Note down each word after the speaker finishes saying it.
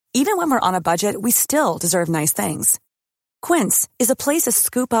Even when we're on a budget, we still deserve nice things. Quince is a place to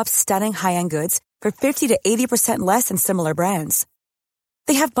scoop up stunning high-end goods for 50 to 80% less than similar brands.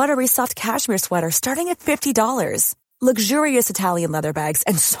 They have buttery soft cashmere sweaters starting at $50, luxurious Italian leather bags,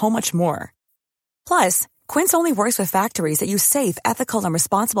 and so much more. Plus, Quince only works with factories that use safe, ethical, and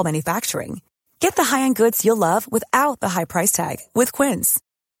responsible manufacturing. Get the high-end goods you'll love without the high price tag with Quince.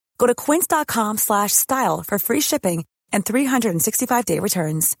 Go to quince.com/style for free shipping and 365-day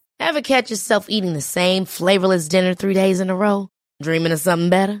returns. Ever catch yourself eating the same flavorless dinner 3 days in a row? Dreaming of something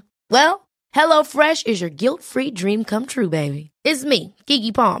better? Well, HelloFresh is your guilt-free dream come true, baby. It's me,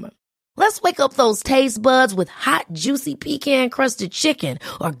 Keke Palmer. Let's wake up those taste buds with hot, juicy pecan-crusted chicken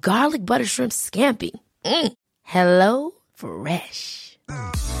or garlic butter shrimp scampi. Hello Fresh.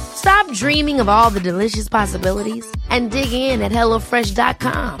 Stop dreaming of all the delicious possibilities and dig in at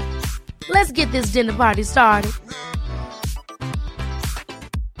HelloFresh.com. Let's get this dinner party started.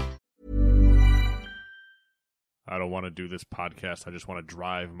 I don't want to do this podcast. I just want to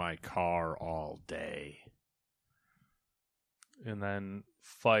drive my car all day. And then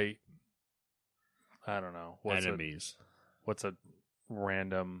fight, I don't know. Enemies. What's a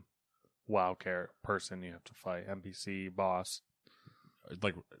random WoW person you have to fight? NPC, boss?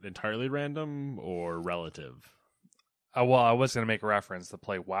 Like entirely random or relative? Well, I was going to make a reference to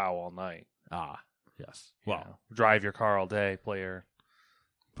play WoW all night. Ah, yes. Well, drive your car all day, play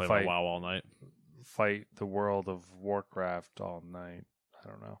my WoW all night. Fight the world of Warcraft all night. I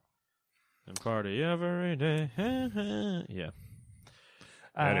don't know. And party every day. Yeah.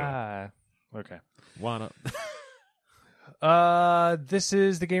 Anyway. Okay. Wanna? This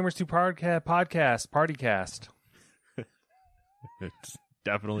is the Gamers 2 podcast, Partycast. It's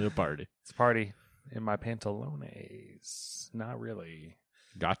definitely a party. It's a party in my pantalones. Not really.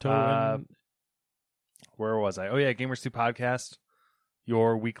 Gato. Where was I? Oh, yeah, Gamers 2 podcast.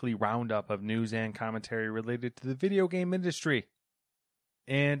 Your weekly roundup of news and commentary related to the video game industry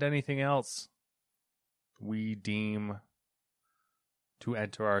and anything else we deem to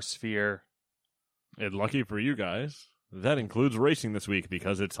enter our sphere. And lucky for you guys, that includes racing this week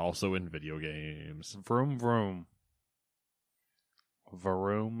because it's also in video games. Vroom, vroom.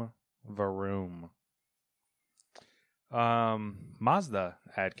 Vroom, vroom. Mazda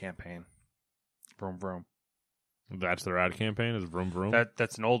ad campaign. Vroom, vroom. That's their ad campaign, is Vroom Vroom?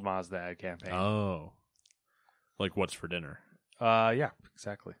 That's an old Mazda ad campaign. Oh. Like what's for dinner? Yeah,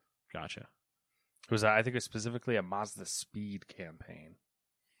 exactly. Gotcha. It was, I think it was specifically a Mazda Speed campaign,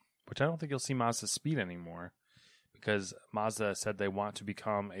 which I don't think you'll see Mazda Speed anymore because Mazda said they want to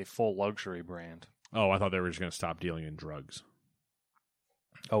become a full luxury brand. Oh, I thought they were just going to stop dealing in drugs.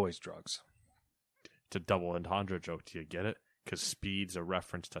 Always drugs. It's a double entendre joke. Do you get it? Because Speed's a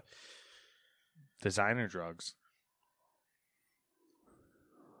reference to designer drugs.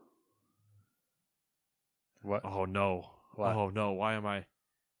 What? Oh, no. What? Oh, no. Why am I...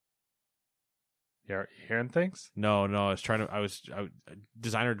 You're hearing things? No.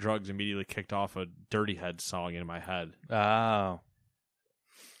 Designer drugs immediately kicked off a Dirty Head song in my head. Oh.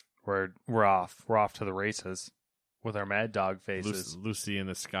 We're off. We're off to the races with our Mad Dog faces. Lucy in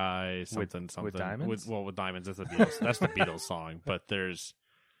the Sky, something. With diamonds? With diamonds. That's the Beatles. That's the Beatles song. But there's...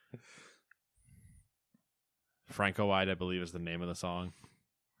 Franco-Eyed, I believe, is the name of the song.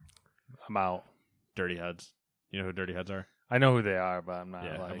 I'm out. Dirty Heads. You know who Dirty Heads are? I know who they are, but I'm not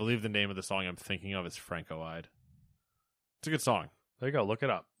I believe the name of the song I'm thinking of is Franco-Eyed. It's a good song. There you go. Look it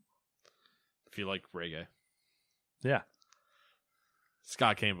up. If you like reggae. Yeah.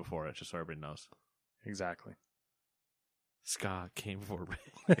 Ska came before it, just so everybody knows. Exactly. Ska came before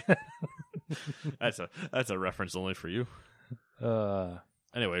reggae. That's a reference only for you.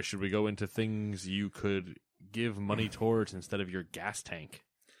 Anyway, should we go into things you could give money towards instead of your gas tank?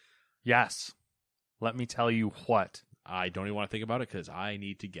 Yes. Let me tell you what. I don't even want to think about it because I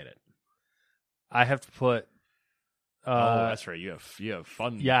need to get it. I have to put... oh, that's right. You have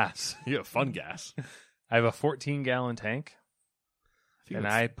fun. Yes. You have fun gas. I have a 14-gallon tank. And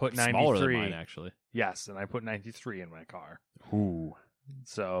I put 93. Smaller than mine, actually. Yes, and I put 93 in my car. Ooh.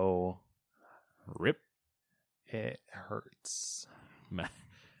 So... Rip. It hurts. Matt.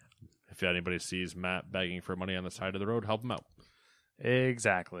 If anybody sees Matt begging for money on the side of the road, help him out.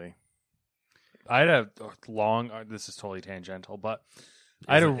 Exactly. I had a long... This is totally tangential, but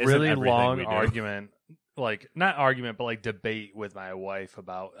I had a really long argument. Like, not argument, but like debate with my wife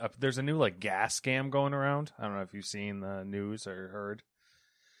about... there's a new like gas scam going around. I don't know if you've seen the news or heard.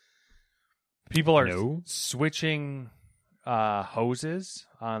 People are switching hoses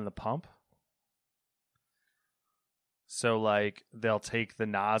on the pump. So, like, they'll take the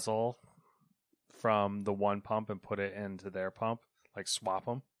nozzle from the one pump and put it into their pump, like swap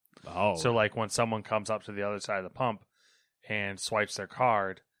them. Oh. So like when someone comes up to the other side of the pump and swipes their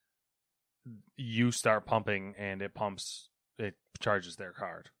card, you start pumping and it charges their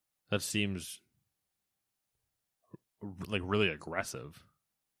card. That seems like really aggressive.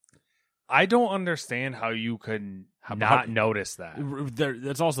 I don't understand how you could not notice that.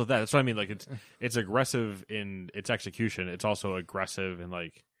 That's also that. That's what I mean. Like it's aggressive in its execution. It's also aggressive in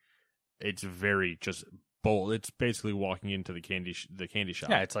like it's very just bold. It's basically walking into the candy shop.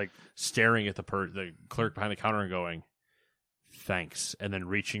 Yeah, it's like staring at the clerk behind the counter and going, "Thanks," and then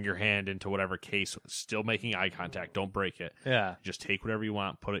reaching your hand into whatever case, still making eye contact. Don't break it. Yeah, just take whatever you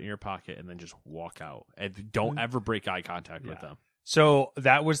want, put it in your pocket, and then just walk out. And don't ever break eye contact with them. So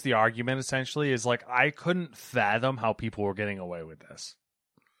that was the argument, essentially, is like, I couldn't fathom how people were getting away with this.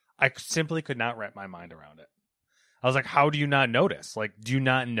 I simply could not wrap my mind around it. I was like, how do you not notice? Like, do you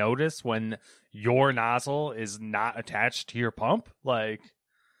not notice when your nozzle is not attached to your pump? Like,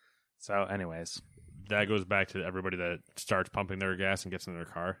 so anyways. That goes back to everybody that starts pumping their gas and gets in their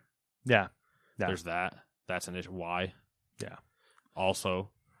car. Yeah. There's that. That's an issue. Why? Yeah. Also,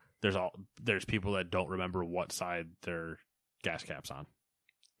 there's people that don't remember what side their gas cap's on.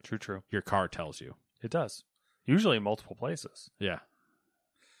 True. Your car tells you. It does. Usually in multiple places. Yeah.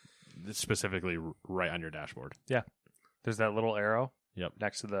 Specifically right on your dashboard. Yeah. There's that little arrow. Yep.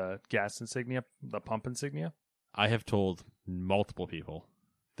 Next to the gas insignia, the pump insignia. I have told multiple people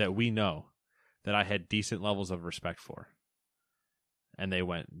that we know that I had decent levels of respect for. And they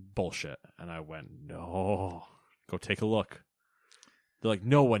went, bullshit. And I went, no. Go take a look. They're like,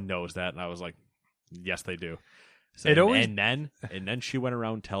 no one knows that. And I was like, yes, they do. So, and then she went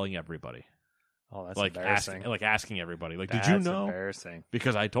around telling everybody. Oh, that's like embarrassing. Asking everybody. Like, that's did you know? Embarrassing.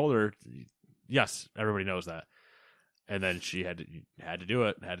 Because I told her, yes, everybody knows that. And then she had to do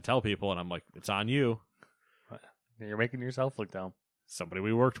it, had to tell people, and I'm like, it's on you. You're making yourself look dumb. Somebody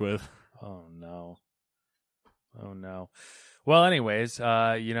we worked with. Oh no. Well, anyways,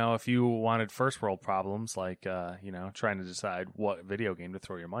 if you wanted first world problems, like trying to decide what video game to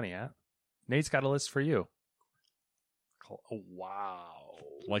throw your money at, Nate's got a list for you. Wow.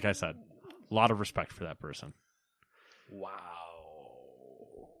 Like I said, a lot of respect for that person. Wow.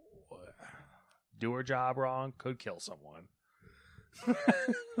 Do her job wrong, could kill someone.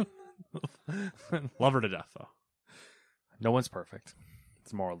 Love her to death, though. No one's perfect.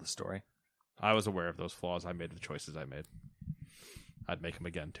 It's the moral of the story. I was aware of those flaws. I made the choices I made. I'd make them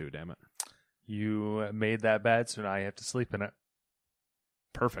again, too, damn it. You made that bed, so now you have to sleep in it.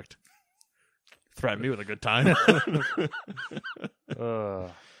 Perfect. Threaten me with a good time. What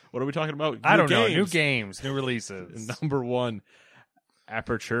are we talking about? I don't know. New games, new releases. Number 1,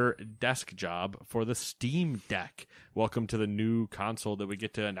 Aperture desk job for the Steam Deck. Welcome to the new console that we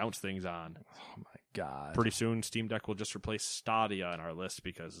get to announce things on. Oh my god. Pretty soon, Steam Deck will just replace Stadia on our list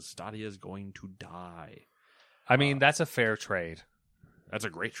because Stadia is going to die. I mean, that's a fair trade. That's a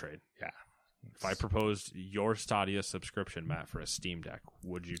great trade. Yeah. If I proposed your Stadia subscription, Matt, for a Steam Deck,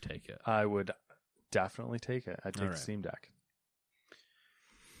 would you take it? I would definitely take it. I'd take the Steam Deck.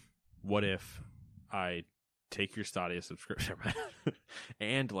 What if I take your Stadia subscription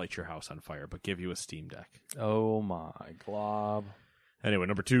and light your house on fire, but give you a Steam Deck? Oh my glob. Anyway,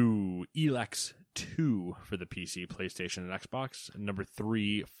 number 2, Elex 2 for the PC, PlayStation, and Xbox. Number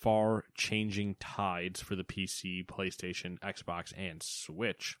 3, Far Changing Tides for the PC, PlayStation, Xbox, and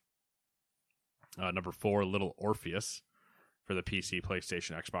Switch. Number 4, Little Orpheus for the PC,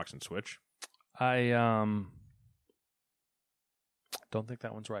 PlayStation, Xbox, and Switch. I don't think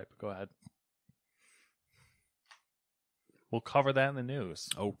that one's right, but go ahead. We'll cover that in the news.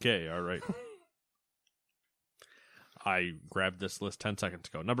 Okay, all right. I grabbed this list 10 seconds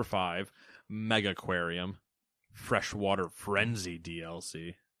ago. Number 5, Mega Aquarium, Freshwater Frenzy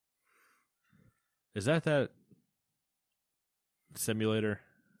DLC. Is that simulator?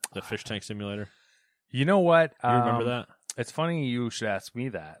 The fish tank simulator? You know what? You remember that? It's funny you should ask me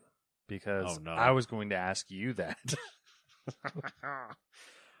that because I was going to ask you that.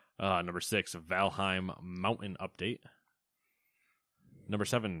 Number 6, Valheim Mountain Update. Number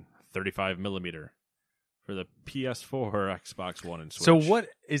 7, 35mm for the PS4, Xbox One, and Switch. So what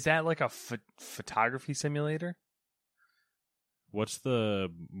is that, like a photography simulator? What's the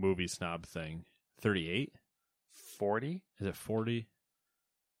movie snob thing? 38? 40? Is it 40?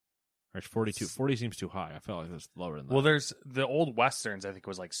 Or it's 42? 40 seems too high. I felt like it was lower than that. Well, there's the old Westerns, I think,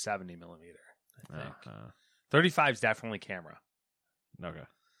 was like 70mm. I think. 35 is definitely camera. Okay.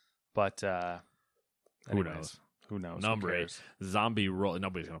 But who knows? Who knows? Number 8, Zombie Roll.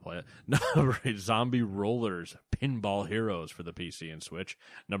 Nobody's going to play it. Number 8, Zombie Rollers Pinball Heroes for the PC and Switch.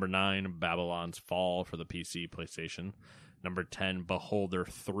 Number 9, Babylon's Fall for the PC, PlayStation. Number 10, Beholder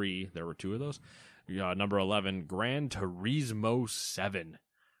 3. There were 2 of those. Number 11, Gran Turismo 7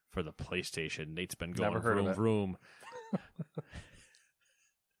 for the PlayStation. Nate's been going vroom, vroom.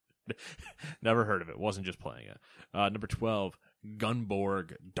 Never heard of it. Wasn't just playing it. Number 12,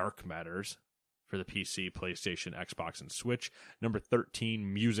 Gunborg Dark Matters for the PC, PlayStation, Xbox, and Switch. Number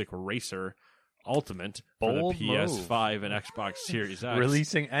 13, Music Racer Ultimate for the PS5 and Xbox Series X.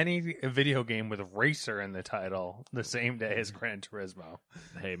 Releasing any video game with Racer in the title the same day as Gran Turismo.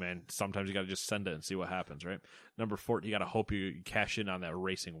 Hey, man, sometimes you got to just send it and see what happens, right? Number 14, you got to hope you cash in on that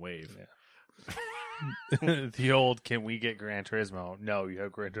racing wave. Yeah. The old, can we get Gran Turismo? No, you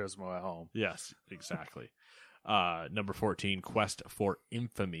have Gran Turismo at home. Yes, exactly. Number 14, Quest for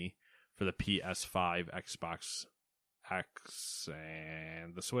Infamy for the PS5, Xbox X,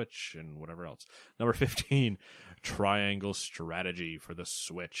 and the Switch, and whatever else. Number 15, Triangle Strategy for the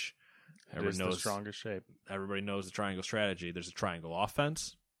Switch. Everybody knows the strongest shape. Everybody knows the triangle strategy. There's a triangle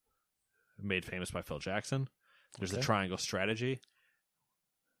offense, made famous by Phil Jackson. There's the triangle strategy,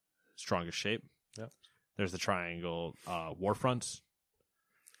 strongest shape. Yep. There's the triangle war fronts.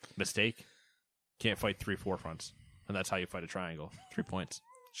 Mistake. Can't fight 3 4 fronts, and that's how you fight a triangle. 3 points.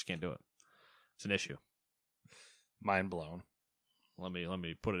 Just can't do it. It's an issue. Mind blown. Let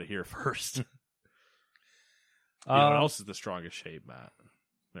me put it here first. You know what else is the strongest shape, Matt?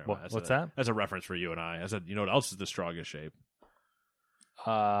 What's that? That's a reference for you and I. I said, you know what else is the strongest shape?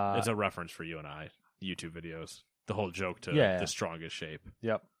 It's a reference for you and I. YouTube videos. The whole joke to the strongest shape.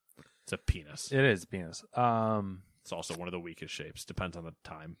 Yep. It's a penis. It is a penis. It's also one of the weakest shapes. Depends on the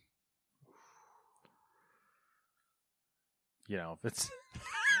time. You know, if it's...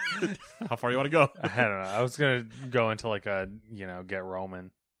 How far you want to go? I don't know. I was going to go into like a, get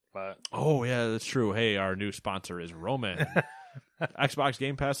Roman, but... Oh, yeah, that's true. Hey, our new sponsor is Roman. Xbox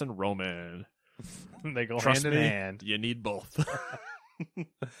Game Pass and Roman. They go Trust hand in me, hand. You need both. Do you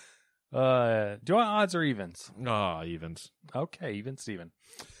want odds or evens? Evens. Okay, even Steven.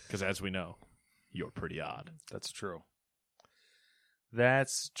 Because as we know, you're pretty odd. That's true.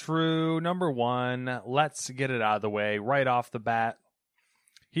 That's true. Number 1, let's get it out of the way right off the bat.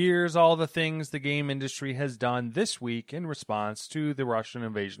 Here's all the things the game industry has done this week in response to the Russian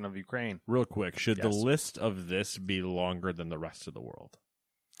invasion of Ukraine. Real quick, should the list of this be longer than the rest of the world?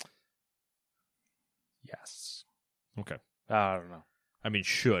 Yes. Okay. I don't know. I mean,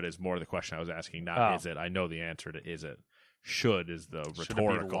 should is more the question I was asking, not is it. I know the answer to is it. Should is the rhetorical.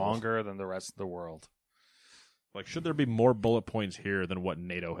 Should it be longer than the rest of the world? Like, should there be more bullet points here than what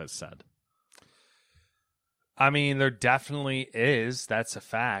NATO has said? I mean, there definitely is. That's a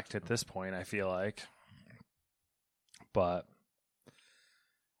fact at this point, I feel like. But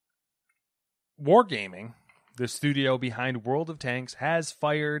Wargaming, the studio behind World of Tanks, has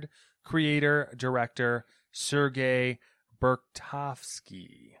fired creator-director Sergei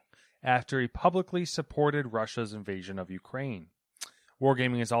Berktovsky after he publicly supported Russia's invasion of Ukraine.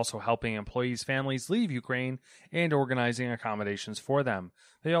 Wargaming is also helping employees' families leave Ukraine and organizing accommodations for them.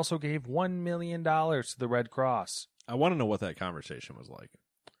 They also gave $1 million to the Red Cross. I want to know what that conversation was like.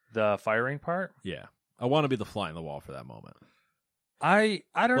 The firing part? Yeah. I want to be the fly in the wall for that moment. I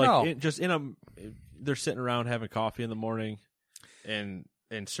don't know. They're sitting around having coffee in the morning, and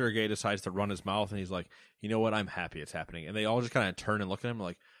Sergei decides to run his mouth, and he's like, you know what? I'm happy it's happening. And they all just kind of turn and look at him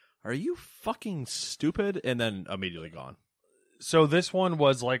like, are you fucking stupid? And then immediately gone. So this one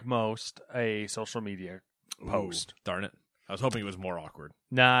was, like most, a social media post. Ooh, darn it. I was hoping it was more awkward.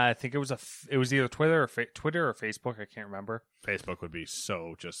 Nah, I think it was either Twitter or Facebook. I can't remember. Facebook would be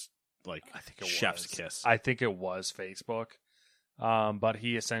so just like I think it chef's was. kiss. I think it was Facebook. But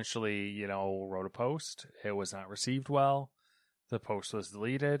he essentially, wrote a post. It was not received well. The post was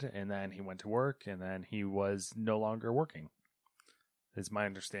deleted, and then he went to work, and then he was no longer working. Is my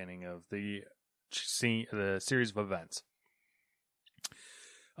understanding of the series of events.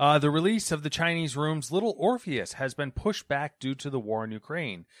 The release of the Chinese Room's Little Orpheus has been pushed back due to the war in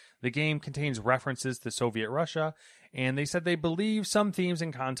Ukraine. The game contains references to Soviet Russia, and they said they believe some themes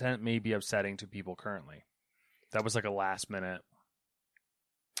and content may be upsetting to people currently. That was like a last minute.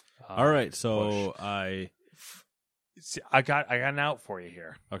 All right, so push. I got an out for you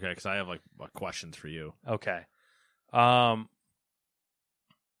here. Okay, because I have like questions for you. Okay. The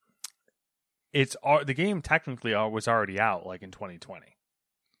game technically was already out like in 2020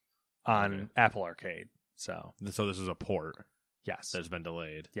 on Apple Arcade. So this is a port. Yes, that's been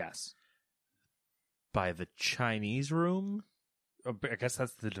delayed. Yes, by the Chinese Room. I guess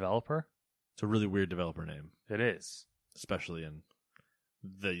that's the developer. It's a really weird developer name. It is, especially in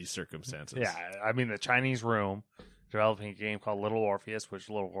these circumstances. Yeah, I mean the Chinese Room developing a game called Little Orpheus,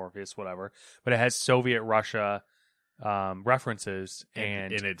 whatever, but it has Soviet Russia references,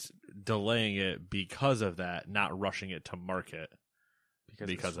 and it's delaying it because of that, not rushing it to market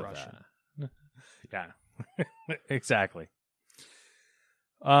because of Russian. that. Yeah, exactly.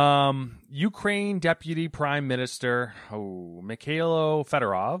 Ukraine Deputy Prime Minister Mikhailo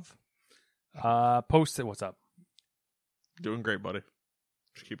Fedorov posted. What's up? Doing great, buddy.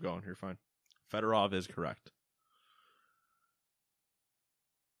 Just keep going. You're fine. Fedorov is correct.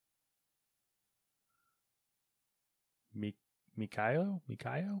 Mikhailo?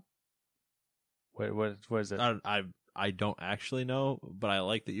 What is it? I don't actually know, but I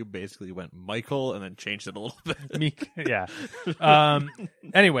like that you basically went Michael and then changed it a little bit. Yeah.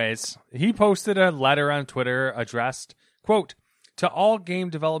 Anyways, he posted a letter on Twitter addressed, quote, to all game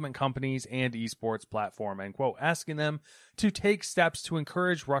development companies and esports platform, end quote, asking them to take steps to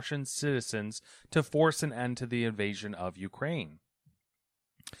encourage Russian citizens to force an end to the invasion of Ukraine.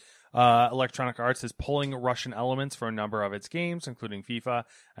 Electronic Arts is pulling Russian elements for a number of its games, including FIFA,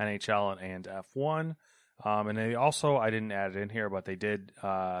 NHL, and F1. And they also, I didn't add it in here, but they did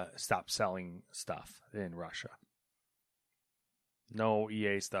stop selling stuff in Russia. No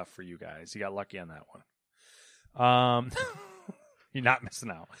EA stuff for you guys. You got lucky on that one. You're not missing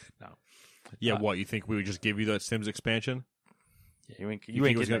out. No. Yeah, what? You think we would just give you that Sims expansion? Yeah, you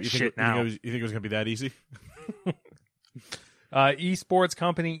ain't getting shit now. You think it was going to be that easy? Esports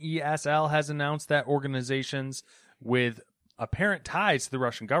company ESL has announced that organizations with apparent ties to the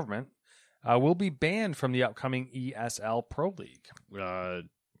Russian government will be banned from the upcoming ESL Pro League.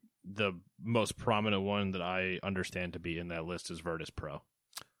 The most prominent one that I understand to be in that list is Virtus Pro.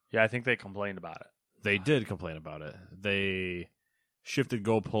 Yeah, I think they complained about it. They did complain about it. They shifted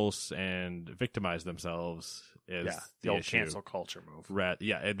goalposts and victimized themselves. The old cancel culture move.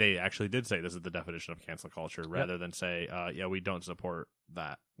 They actually did say this is the definition of cancel culture rather than say, we don't support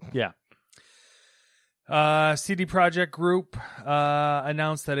that. Yeah. CD Projekt Group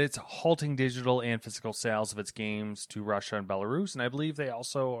announced that it's halting digital and physical sales of its games to Russia and Belarus, and I believe they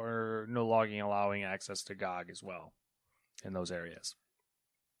also are no longer allowing access to GOG as well in those areas.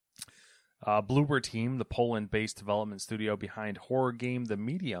 Bloober Team, the Poland-based development studio behind horror game The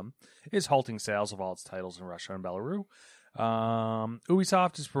Medium, is halting sales of all its titles in Russia and Belarus.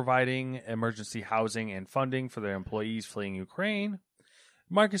 Ubisoft is providing emergency housing and funding for their employees fleeing Ukraine.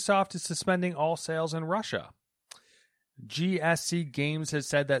 Microsoft is suspending all sales in Russia. GSC Games has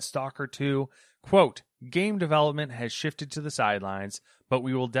said that Stalker 2, quote, game development has shifted to the sidelines, but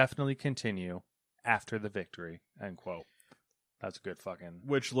we will definitely continue after the victory, end quote. That's a good fucking...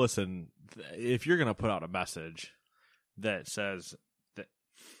 Which, listen, if you're going to put out a message that says that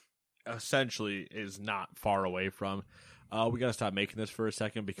essentially is not far away from, we got to stop making this for a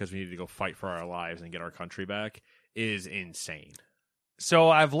second because we need to go fight for our lives and get our country back, is insane.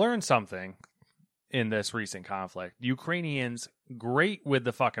 So I've learned something in this recent conflict. Ukrainians, great with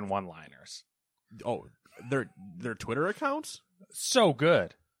the fucking one-liners. Oh, their Twitter accounts? So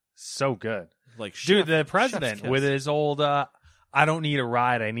good. So good. Like, dude, the president with his old, I don't need a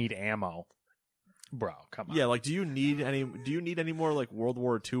ride, I need ammo. Bro, come on. Yeah, like, do you need any more, like, World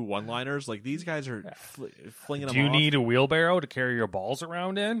War II one-liners? Like, these guys are flinging them off. Do you need a wheelbarrow to carry your balls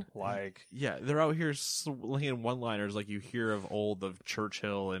around in? Like, yeah, they're out here slinging one-liners like you hear of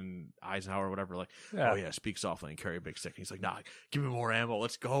Churchill and Eisenhower or whatever. Like, oh, yeah, speak softly and carry a big stick. And he's like, nah, give me more ammo.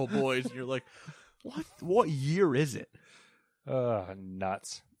 Let's go, boys. And you're like, what year is it?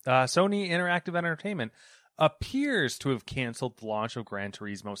 Nuts. Sony Interactive Entertainment appears to have canceled the launch of Gran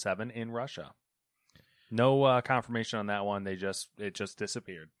Turismo 7 in Russia. No confirmation on that one. It just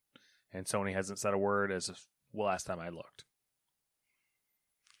disappeared, and Sony hasn't said a word as of last time I looked.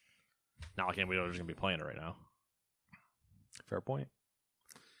 Not like anybody knows who's going to be playing it right now. Fair point.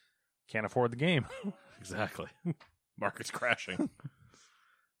 Can't afford the game. Exactly. Market's crashing.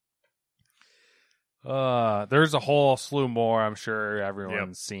 There's a whole slew more. I'm sure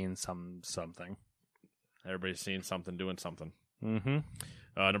everyone's seen something. Everybody's seen something doing something. Mm-hmm.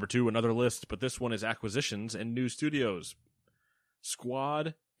 Number 2, another list, but this one is acquisitions and new studios.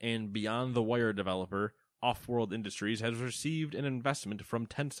 Squad and Beyond the Wire developer Offworld Industries has received an investment from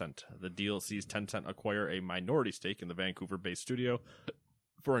Tencent. The deal sees Tencent acquire a minority stake in the Vancouver-based studio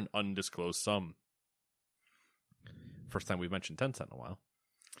for an undisclosed sum. First time we've mentioned Tencent in a while.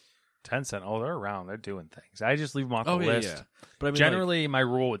 Tencent, they're around. They're doing things. I just leave them off the list. Yeah. But I mean, generally, my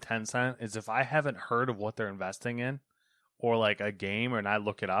rule with Tencent is if I haven't heard of what they're investing in, or like a game, and I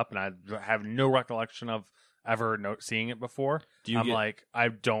look it up, and I have no recollection of ever seeing it before, I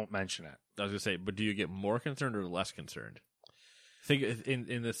don't mention it. I was going to say, but do you get more concerned or less concerned? Think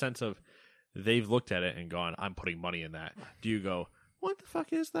in the sense of they've looked at it and gone, I'm putting money in that. Do you go, what the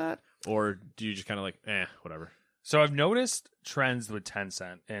fuck is that? Or do you just kind of like, whatever? So I've noticed trends with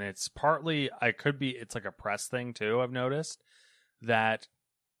Tencent, and it's partly, it's like a press thing too. I've noticed that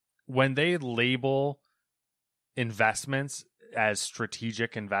when they label investments as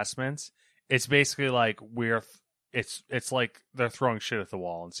strategic investments, it's basically like it's like they're throwing shit at the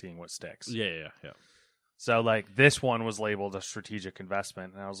wall and seeing what sticks. Yeah. So like this one was labeled a strategic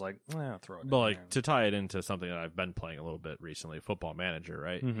investment, and I was like, I'll throw it. But like to tie it into something that I've been playing a little bit recently, Football Manager,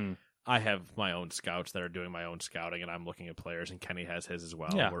 right? Mm-hmm. I have my own scouts that are doing my own scouting, and I'm looking at players, and Kenny has his as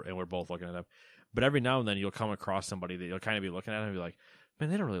well. Yeah. And we're both looking at them. But every now and then you'll come across somebody that you'll kind of be looking at and be like, man,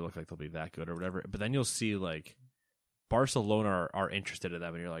 they don't really look like they'll be that good or whatever. But then you'll see like Barcelona are interested in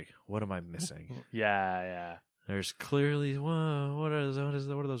them, and you're like, what am I missing? Yeah. There's clearly, whoa, what are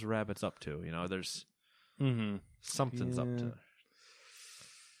those rabbits up to? You know, there's something's up to.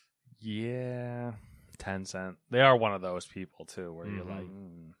 Yeah. Tencent. They are one of those people too, where you're like,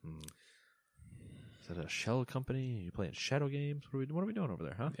 is it a shell company? Are you playing shadow games? What are we doing over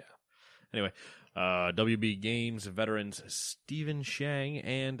there, huh? Yeah. Anyway, WB Games veterans Stephen Shang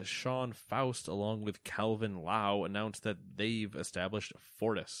and Sean Faust, along with Calvin Lau, announced that they've established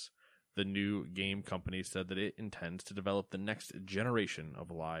Fortis. The new game company said that it intends to develop the next generation of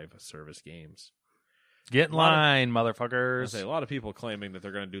live service games. Get in line, motherfuckers. A lot of people claiming that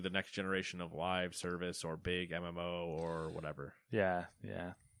they're going to do the next generation of live service or big MMO or whatever. Yeah.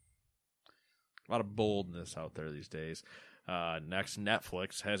 A lot of boldness out there these days. Next,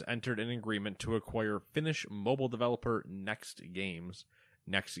 Netflix has entered an agreement to acquire Finnish mobile developer Next Games.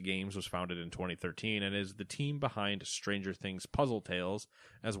 Next Games was founded in 2013 and is the team behind Stranger Things Puzzle Tales,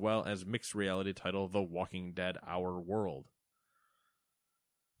 as well as mixed reality title The Walking Dead Our World.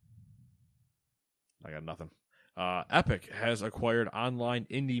 I got nothing. Epic has acquired online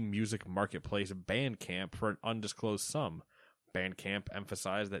indie music marketplace Bandcamp for an undisclosed sum. Bandcamp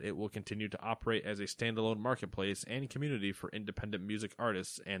emphasized that it will continue to operate as a standalone marketplace and community for independent music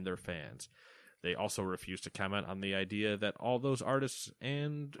artists and their fans. They also refused to comment on the idea that all those artists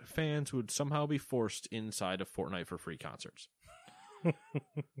and fans would somehow be forced inside of Fortnite for free concerts. What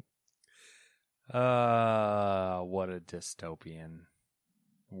a dystopian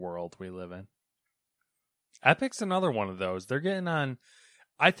world we live in. Epic's another one of those. They're getting on,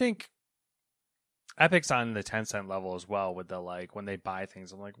 I think Epic's on the Tencent level as well with the, like, when they buy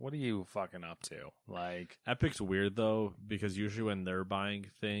things, I'm like, what are you fucking up to? Like, Epic's weird, though, because usually when they're buying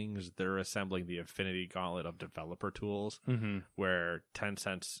things, they're assembling the Infinity Gauntlet of developer tools, where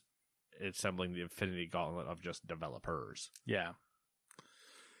Tencent's assembling the Infinity Gauntlet of just developers. Yeah.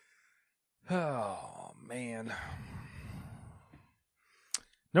 Oh, man.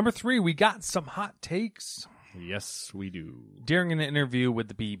 Number 3, we got some hot takes. Yes, we do. During an interview with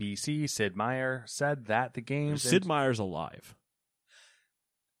the BBC, Sid Meier said that the games... Sid Meier's alive.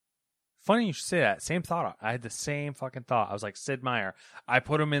 Funny you should say that. Same thought. I had the same fucking thought. I was like, Sid Meier. I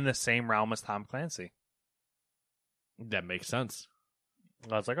put him in the same realm as Tom Clancy. That makes sense.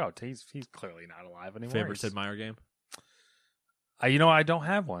 I was like, oh, he's clearly not alive anymore. Favorite Sid Meier game? I don't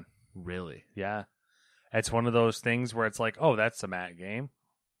have one. Really? Yeah. It's one of those things where it's like, oh, that's a Matt game.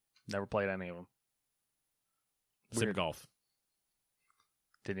 Never played any of them. Sid Golf.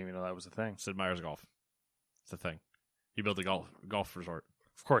 Didn't even know that was a thing. Sid Meier's Golf. It's a thing. You built a golf resort.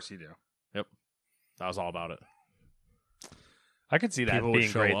 Of course you do. Yep. That was all about it. I could see that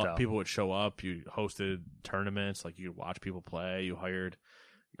being great, though. People would show up. You hosted tournaments. Like, you could watch people play. You hired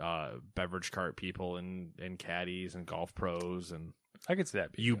beverage cart people and caddies and golf pros. And I could see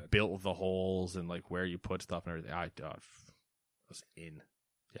that being good. Built the holes and, like, where you put stuff and everything. I was in.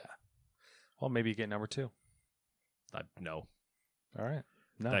 Yeah. Well, maybe you get number 2. No. All right.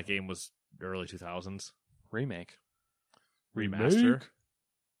 No. That game was early 2000s. Remake. Remaster?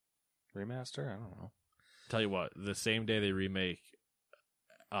 I don't know. Tell you what, the same day they remake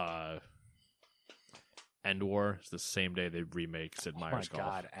End War, it's the same day they remake Sid Meier's Golf.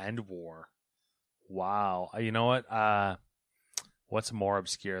 Oh my God, End War. Wow. You know what? What's more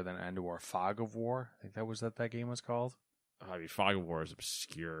obscure than End War? Fog of War? I think that was that game was called. I mean, Fog of War is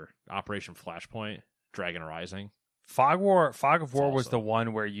obscure. Operation Flashpoint, Dragon Rising. Fog of War was the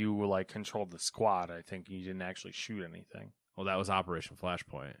one where you like controlled the squad. I think you didn't actually shoot anything. Well, that was Operation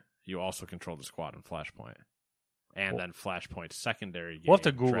Flashpoint. You also controlled the squad in Flashpoint, and then Flashpoint's secondary game. We'll have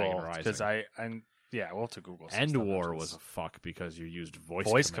to Google because we'll have to Google. End War was a fuck because you used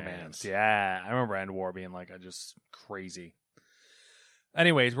voice commands. Yeah, I remember End War being like just crazy.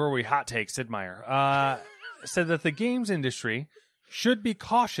 Anyways, where were we? Hot take. Sid Meier said that the games industry should be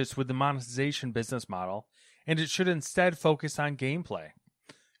cautious with the monetization business model, and it should instead focus on gameplay.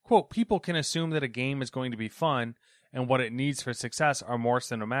 Quote, people can assume that a game is going to be fun and what it needs for success are more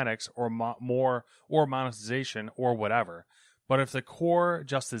cinematics or more or monetization or whatever. But if the core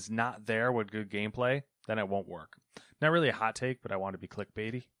just is not there with good gameplay, then it won't work. Not really a hot take, but I want to be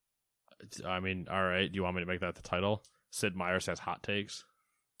clickbaity. I mean, all right. Do you want me to make that the title? Sid Meier's has hot takes.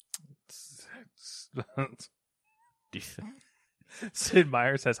 Sid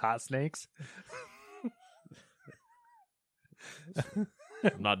Meier's has hot snakes.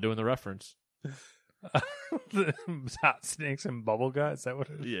 I'm not doing the reference. Hot snakes and bubble gut. Is that what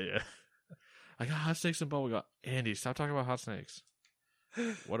it is? Yeah. I got hot snakes and bubble gut. Andy, stop talking about hot snakes.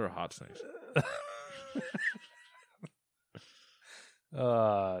 What are hot snakes?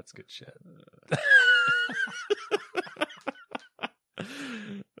 That's good shit.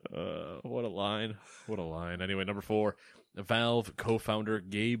 What a line. What a line. Anyway, number 4. Valve co-founder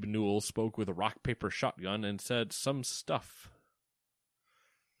Gabe Newell spoke with a rock, paper, shotgun and said some stuff.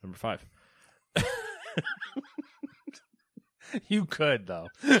 Number 5. You could, though.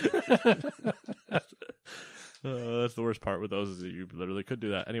 That's the worst part with those is that you literally could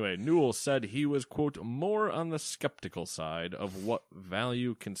do that. Anyway, Newell said he was, quote, more on the skeptical side of what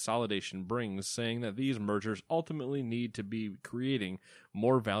value consolidation brings, saying that these mergers ultimately need to be creating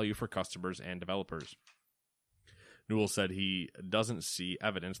more value for customers and developers. Newell said he doesn't see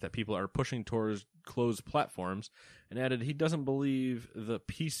evidence that people are pushing towards closed platforms and added he doesn't believe the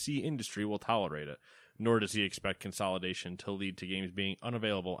PC industry will tolerate it, nor does he expect consolidation to lead to games being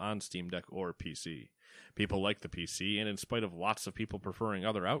unavailable on Steam Deck or PC. People like the PC, and in spite of lots of people preferring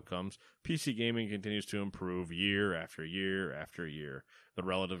other outcomes, PC gaming continues to improve year after year after year. The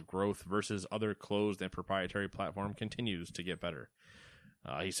relative growth versus other closed and proprietary platform continues to get better.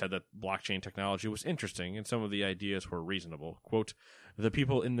 He said that blockchain technology was interesting and some of the ideas were reasonable. Quote, the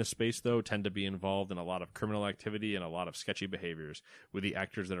people in this space, though, tend to be involved in a lot of criminal activity and a lot of sketchy behaviors. With the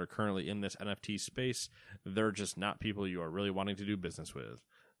actors that are currently in this NFT space, they're just not people you are really wanting to do business with.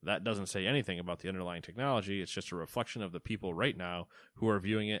 That doesn't say anything about the underlying technology. It's just a reflection of the people right now who are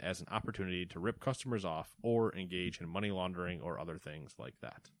viewing it as an opportunity to rip customers off or engage in money laundering or other things like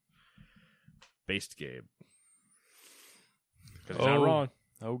that. Based Gabe. Because he's not wrong.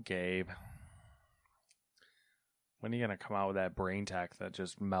 Oh, Gabe. When are you going to come out with that brain tech that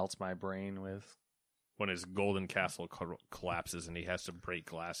just melts my brain with? When his golden castle collapses and he has to break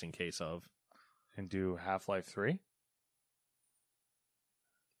glass in case of. And do Half-Life 3?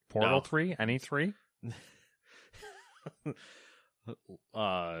 Portal 3? Any 3?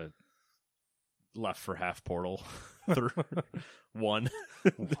 Left for half Portal. 1.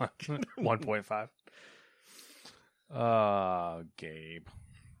 1.5. Gabe.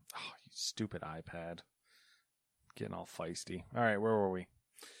 Oh, you stupid iPad. Getting all feisty. All right, where were we?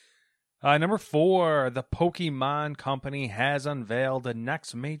 Number 4, the Pokemon Company has unveiled the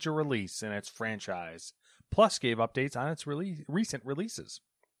next major release in its franchise, plus gave updates on its recent releases.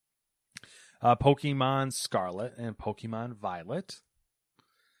 Pokemon Scarlet and Pokemon Violet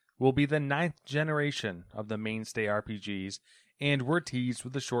will be the 9th generation of the mainstay RPGs and were teased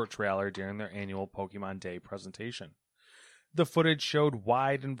with a short trailer during their annual Pokemon Day presentation. The footage showed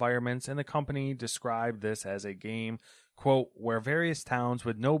wide environments, and the company described this as a game, quote, where various towns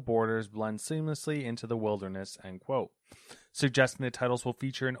with no borders blend seamlessly into the wilderness, end quote, suggesting the titles will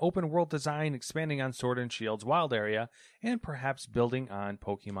feature an open-world design expanding on Sword and Shield's wild area and perhaps building on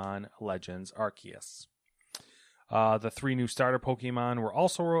Pokemon Legends Arceus. The 3 new starter Pokemon were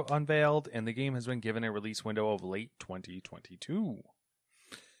also unveiled, and the game has been given a release window of late 2022.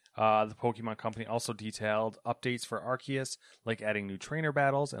 The Pokemon Company also detailed updates for Arceus, like adding new trainer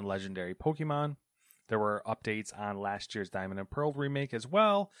battles and legendary Pokemon. There were updates on last year's Diamond and Pearl remake, as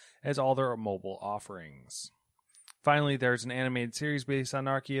well as all their mobile offerings. Finally, there's an animated series based on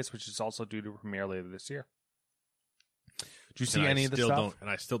Arceus, which is also due to premiere later this year. Did you see any of the stuff? And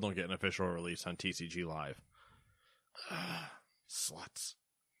I still don't get an official release on TCG Live. Sluts.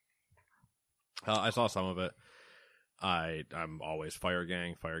 I saw some of it. I'm always Fire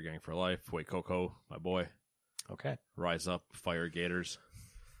Gang for life. Wait, Coco, my boy. Okay. Rise up, Fire Gators.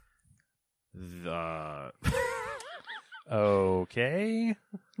 Okay.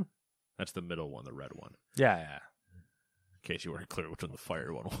 That's the middle one, the red one. Yeah. In case you weren't clear which one the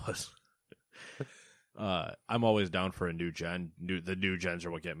fire one was. I'm always down for a new gen. The new gens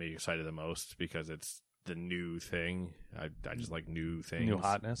are what get me excited the most because it's the new thing. I just like new things. New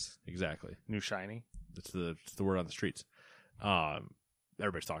hotness. Exactly. New shiny. It's the word on the streets.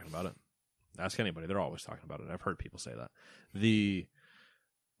 Everybody's talking about it. Ask anybody. They're always talking about it. I've heard people say that.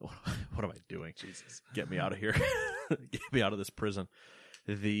 What am I doing? Jesus. Get me out of here. Get me out of this prison.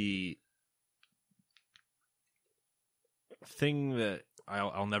 The thing that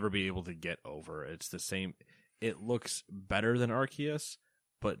I'll never be able to get over, it's the same. it looks better than Arceus,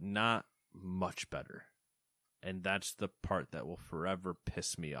 but not much better. And that's the part that will forever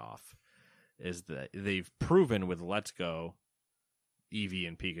piss me off, is that they've proven with Let's Go, Eevee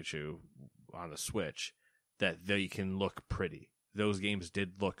and Pikachu on the Switch, that they can look pretty. Those games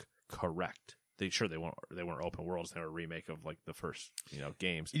did look correct. They weren't open worlds. They were a remake of like the first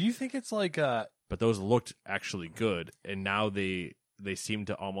games. Do you think it's like But those looked actually good, and now they seem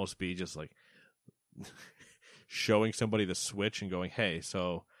to almost be just like showing somebody the Switch and going, "Hey,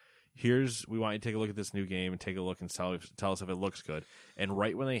 so we want you to take a look at this new game and take a look and tell us if it looks good." And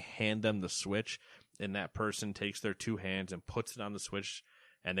right when they hand them the Switch, and that person takes their two hands and puts it on the Switch,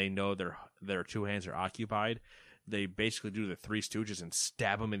 and they know their two hands are occupied, they basically do the Three Stooges and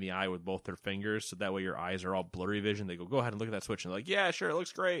stab them in the eye with both their fingers, so that way your eyes are all blurry vision. They go ahead and look at that Switch, and they're like, "Yeah, sure, it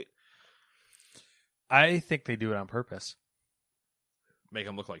looks great." I think they do it on purpose. Make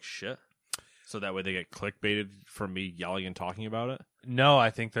them look like shit, so that way they get clickbaited from me yelling and talking about it. No, I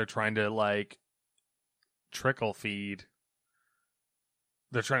think they're trying to like trickle feed.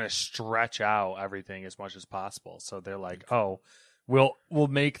 They're trying to stretch out everything as much as possible. So they're like, "Oh, we'll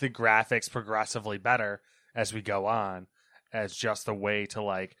make the graphics progressively better as we go on," as just a way to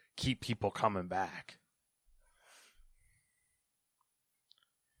like keep people coming back.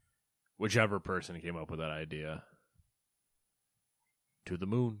 Whichever person came up with that idea, to the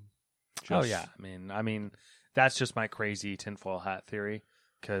moon. Oh yeah, I mean that's just my crazy tinfoil hat theory,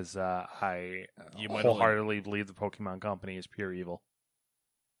 because I wholeheartedly believe the Pokemon Company is pure evil.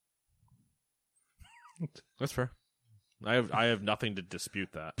 That's fair. I have nothing to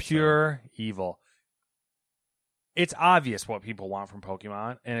dispute that. Pure evil. It's obvious what people want from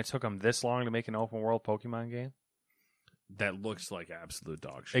Pokemon, and it took them this long to make an open world Pokemon game. That looks like absolute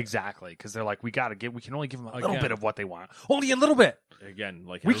dog shit. Exactly, because they're like, we can only give them a little bit of what they want. Only a little bit. Again,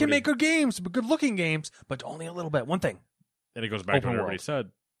 like we can make good games, but good looking games, but only a little bit. One thing. And it goes back to what everybody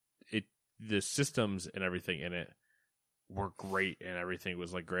said. The systems and everything in it were great, and everything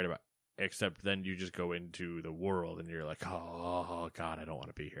was like great about it, except then you just go into the world and you're like, oh God, I don't want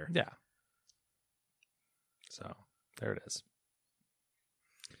to be here. Yeah. So there it is.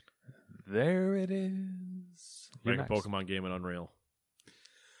 There it is. Make a Pokemon game in Unreal.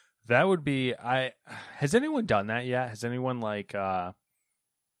 That would be. Has anyone done that yet? Has anyone like? I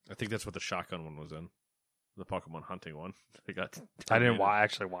think that's what the shotgun one was in, the Pokemon hunting one. They got. I didn't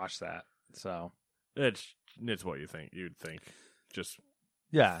actually watch that, so it's what you think. You'd think, just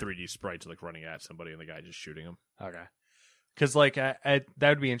 3D sprites like running at somebody and the guy just shooting them. Okay. Because like that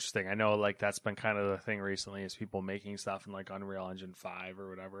would be interesting. I know like that's been kind of the thing recently, is people making stuff in like Unreal Engine 5 or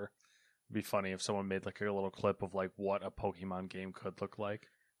whatever. It'd be funny if someone made like a little clip of like what a Pokemon game could look like.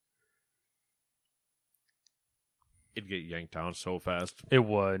 It'd get yanked down so fast. It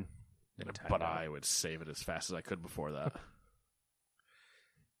would. But I would save it as fast as I could before that.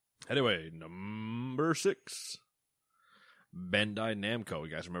 Anyway, number 6. Bandai Namco.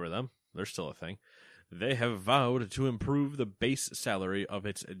 You guys remember them? They're still a thing. They have vowed to improve the base salary of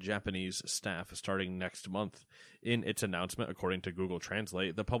its Japanese staff starting next month. In its announcement, according to Google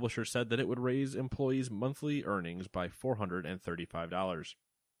Translate, the publisher said that it would raise employees' monthly earnings by $435,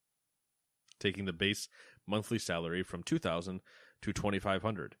 taking the base monthly salary from $2,000 to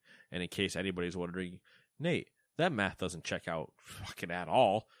 $2,500. And in case anybody's wondering, Nate, that math doesn't check out fucking at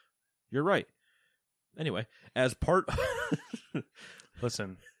all. You're right. Anyway, as part...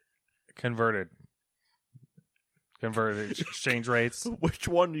 Listen, converted exchange rates. Which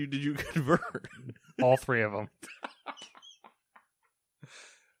one did you convert? All 3 of them.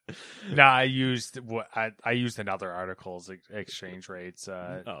 No, I used another article's exchange rates,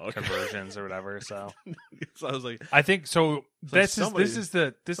 conversions or whatever. So I was like, I think so. This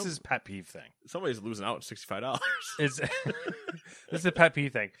is pet peeve thing. Somebody's losing out $65. This is a pet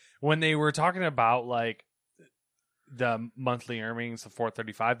peeve thing. When they were talking about like the monthly earnings of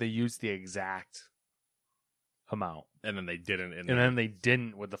 $435, they used the exact amount, and then they didn't. And then they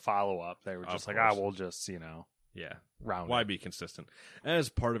didn't with the follow up. They were just like, we'll just round. Why be consistent? As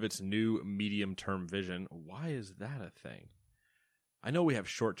part of its new medium term vision, why is that a thing? I know we have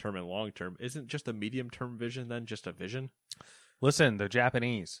short term and long term. Isn't just a medium term vision then just a vision? Listen, they're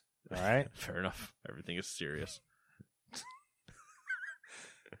Japanese. All right, fair enough. Everything is serious.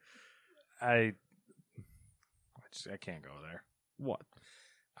 I can't go there. What?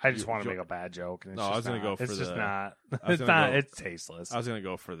 I just want to make a bad joke. And I was going to go for it's the... just not. It's not. It's tasteless. I was going to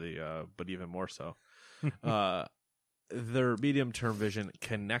go for the, but even more so. Their medium-term vision,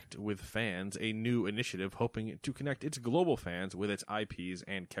 Connect with Fans, a new initiative hoping to connect its global fans with its IPs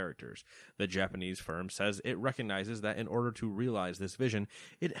and characters. The Japanese firm says it recognizes that in order to realize this vision,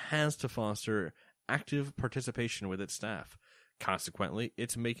 it has to foster active participation with its staff. Consequently,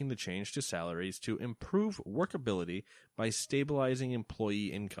 it's making the change to salaries to improve workability by stabilizing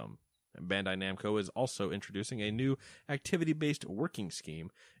employee income. Bandai Namco is also introducing a new activity-based working scheme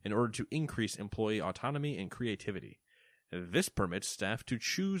in order to increase employee autonomy and creativity. This permits staff to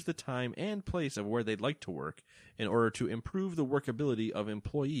choose the time and place of where they'd like to work in order to improve the workability of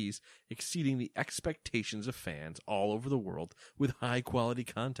employees, exceeding the expectations of fans all over the world with high-quality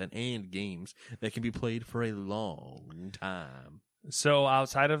content and games that can be played for a long time. So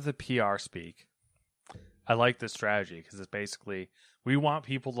outside of the PR speak, I like this strategy because it's basically we want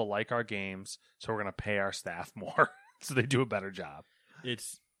people to like our games, so we're going to pay our staff more so they do a better job.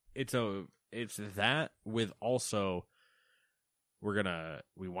 It's that with also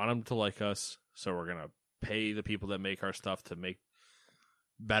we want them to like us, so we're gonna pay the people that make our stuff to make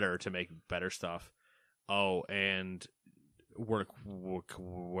better stuff. Oh, and work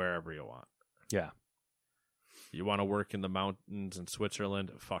wherever you want. Yeah. You want to work in the mountains in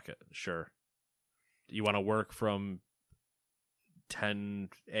Switzerland? Fuck it, sure. You want to work from 10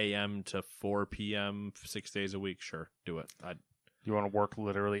 a.m. to 4 p.m. 6 days a week? Sure, do it. You want to work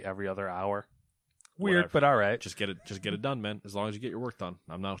literally every other hour? Weird, whatever. But all right. Just get it done, man. As long as you get your work done.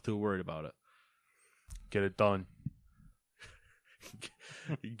 I'm not too worried about it. Get it done.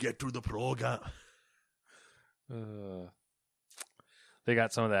 Get through the program. They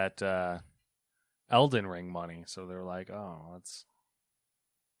got some of that Elden Ring money, so they're like, oh, let's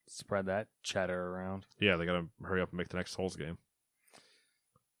spread that cheddar around. Yeah, they gotta hurry up and make the next Souls game.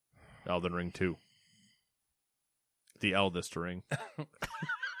 Elden Ring 2. The eldest ring.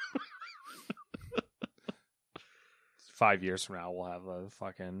 5 years from now, we'll have a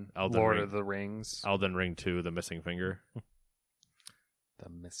fucking Elden Lord Ring. of the Rings. Elden Ring 2, The Missing Finger. The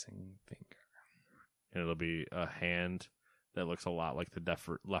Missing Finger. And it'll be a hand that looks a lot like the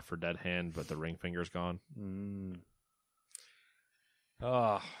Left 4 Dead hand, but the ring finger's gone.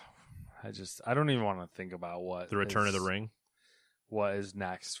 Oh, I don't even want to think about what The Return of the Ring. What is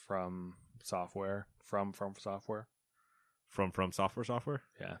next from software? From software? From software?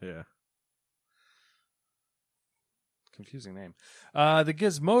 Yeah. Yeah. Confusing name. The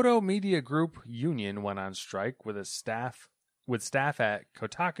Gizmodo Media Group Union went on strike with staff at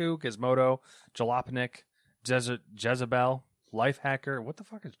Kotaku, Gizmodo, Jalopnik, Jezebel, Lifehacker. What the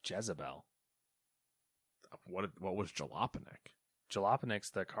fuck is Jezebel? What was Jalopnik? Jalopnik's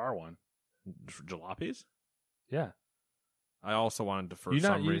the car one. Jalopies? Yeah. I also wanted to, for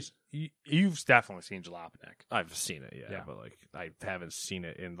some reason... You've definitely seen Jalopnik. I've seen it, yeah. But I haven't seen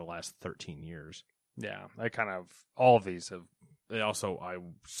it in the last 13 years. Yeah, all of these have. I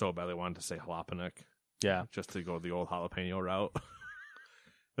so badly wanted to say jalapeno. Yeah. Just to go the old jalapeno route.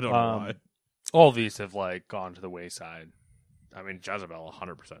 I don't know why. All of these have gone to the wayside. I mean, Jezebel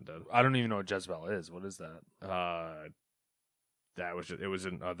 100% did. I don't even know what Jezebel is. What is that? It was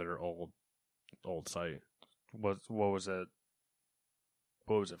another old site. What was it?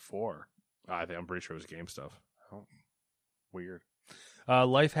 What was it for? I'm pretty sure it was game stuff. Oh, weird.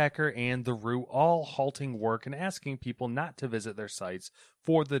 Lifehacker and The Root all halting work and asking people not to visit their sites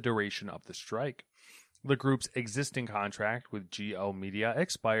for the duration of the strike. The group's existing contract with GO Media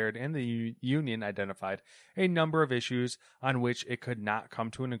expired, and the union identified a number of issues on which it could not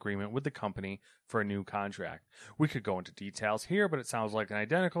come to an agreement with the company for a new contract. We could go into details here, but it sounds like an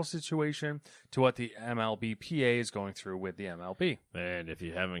identical situation to what the MLBPA is going through with the MLB. And if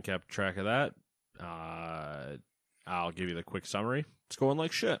you haven't kept track of that, I'll give you the quick summary. It's going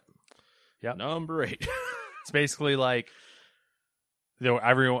like shit. Yep. Number 8. It's basically like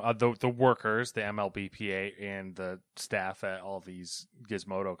everyone, the workers, the MLBPA, and the staff at all these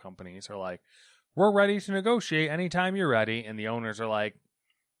Gizmodo companies are like, we're ready to negotiate anytime you're ready. And the owners are like,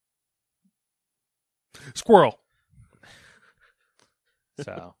 squirrel.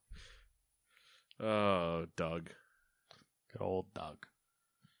 So. Oh, Doug. Good old Doug.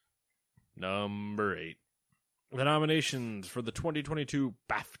 Number 8. The nominations for the 2022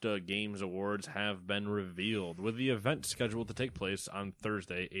 BAFTA Games Awards have been revealed, with the event scheduled to take place on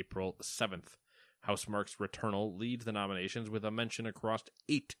Thursday, April 7th. Housemarque's Returnal leads the nominations with a mention across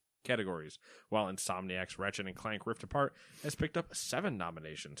 8 categories, while Insomniac's Ratchet & Clank Rift Apart has picked up 7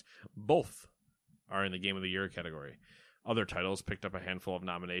 nominations. Both are in the Game of the Year category. Other titles picked up a handful of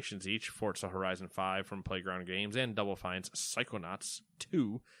nominations each: Forza Horizon 5 from Playground Games and Double Fine's Psychonauts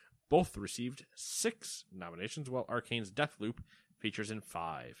 2 both received 6 nominations, while Arcane's Deathloop features in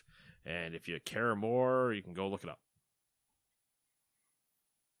 5. And if you care more, you can go look it up.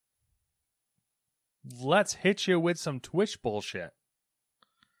 Let's hit you with some Twitch bullshit.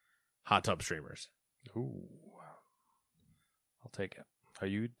 Hot tub streamers. Ooh. I'll take it. Are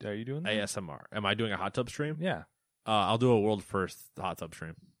you doing that? ASMR. Am I doing a hot tub stream? Yeah. I'll do a world first hot tub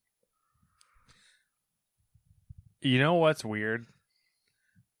stream. You know what's weird?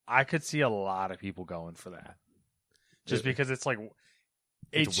 I could see a lot of people going for that. Just because it's like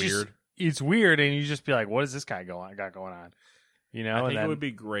it's weird. It's weird, and you just be like, "What is this guy got going on?" You know, I think it would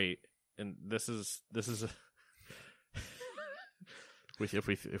be great. And this is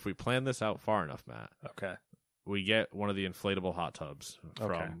if we plan this out far enough, Matt. Okay. We get one of the inflatable hot tubs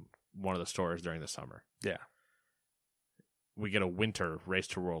from one of the stores during the summer. Yeah. We get a winter race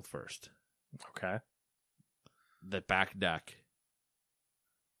to world first. Okay. The back deck,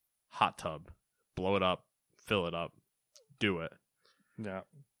 hot tub, blow it up, fill it up, do it. Yeah.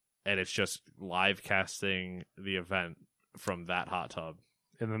 And it's just live casting the event from that hot tub.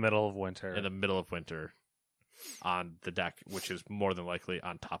 In the middle of winter. On the deck, which is more than likely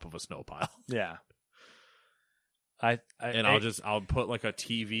on top of a snow pile. Yeah. I'll put like a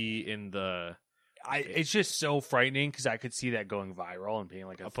TV in the. It's just so frightening because I could see that going viral and being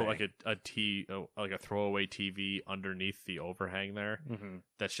like I'll put like a throwaway TV underneath the overhang there. Mm-hmm.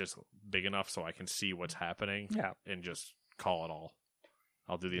 That's just big enough so I can see what's happening. Yeah, and just call it all.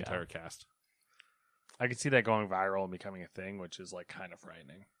 I'll do the entire cast. I could see that going viral and becoming a thing, which is like kind of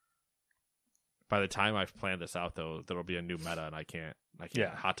frightening. By the time I've planned this out, though, there'll be a new meta, and I can't.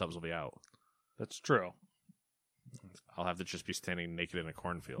 Yeah, hot tubs will be out. That's true. I'll have to just be standing naked in a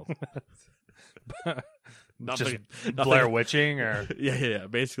cornfield. Nothing, Blair Witching, or yeah.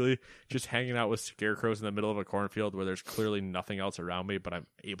 Basically, just hanging out with scarecrows in the middle of a cornfield where there's clearly nothing else around me, but I'm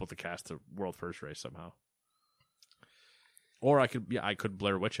able to cast a world first race somehow. Or I could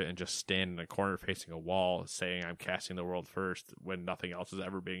Blair Witch it and just stand in a corner facing a wall, saying I'm casting the world first when nothing else is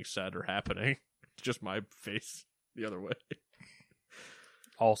ever being said or happening. Just my face the other way.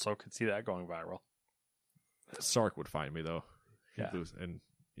 Also, could see that going viral. Sark would find me though. Yeah. And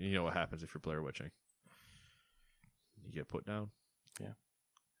you know what happens if you're Blair Witching. You get put down. Yeah.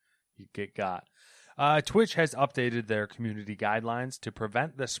 You get got. Twitch has updated their community guidelines to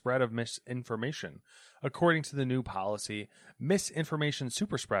prevent the spread of misinformation. According to the new policy, misinformation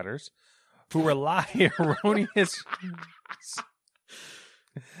superspreaders who relay erroneous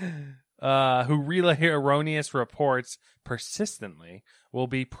reports persistently will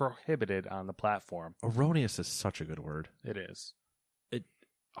be prohibited on the platform. Erroneous is such a good word. It is.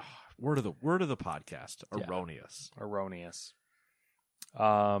 Word of the podcast. Erroneous. Yeah. Erroneous.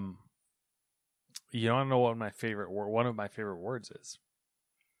 You don't know what one of my favorite words is?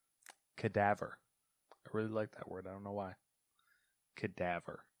 Cadaver. I really like that word. I don't know why.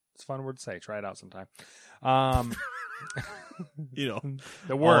 Cadaver. It's a fun word to say. Try it out sometime. The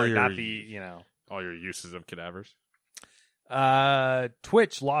word, not the, all your uses of cadavers.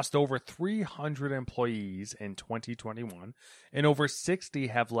 Twitch lost over 300 employees in 2021, and over 60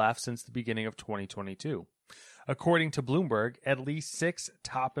 have left since the beginning of 2022. According to Bloomberg, at least 6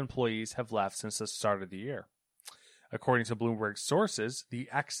 top employees have left since the start of the year. According to Bloomberg sources, the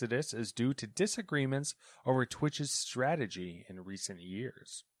exodus is due to disagreements over Twitch's strategy in recent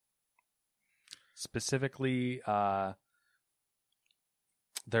years. Specifically, their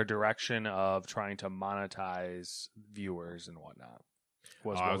direction of trying to monetize viewers and whatnot.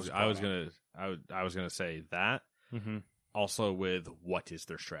 I was gonna say that. Mm-hmm. Also, with what is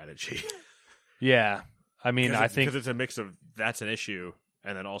their strategy? Yeah, I mean, I think because it's a mix of that's an issue,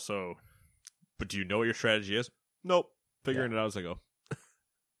 and then also, but do you know what your strategy is? Nope, figuring it out as I go.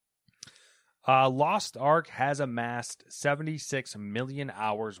 Lost Ark has amassed 76 million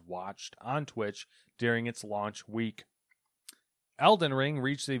hours watched on Twitch during its launch week. Elden Ring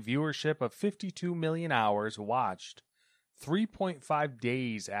reached a viewership of 52 million hours watched 3.5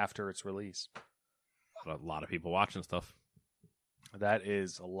 days after its release. A lot of people watching stuff. That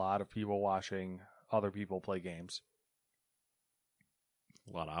is a lot of people watching other people play games.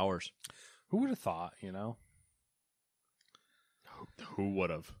 A lot of hours. Who would have thought, Who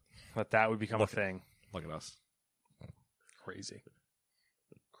would have? That would become a thing. Look at us. Crazy.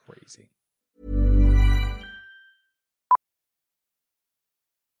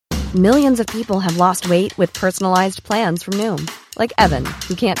 Millions of people have lost weight with personalized plans from Noom. Like Evan,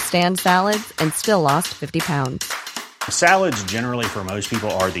 who can't stand salads and still lost 50 pounds. Salads generally for most people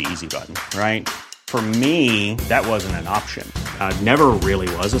are the easy button, right? For me, that wasn't an option. I never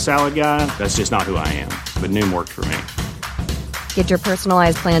really was a salad guy. That's just not who I am. But Noom worked for me. Get your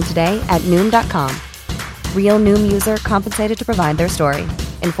personalized plan today at Noom.com. Real Noom user compensated to provide their story.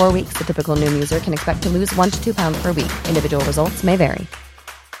 In 4 weeks, the typical Noom user can expect to lose 1 to 2 pounds per week. Individual results may vary.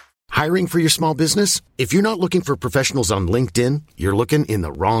 Hiring for your small business? If you're not looking for professionals on LinkedIn, you're looking in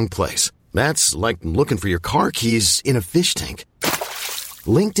the wrong place. That's like looking for your car keys in a fish tank.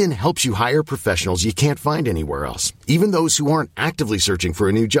 LinkedIn helps you hire professionals you can't find anywhere else, even those who aren't actively searching for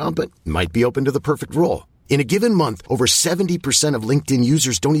a new job but might be open to the perfect role. In a given month, over 70% of LinkedIn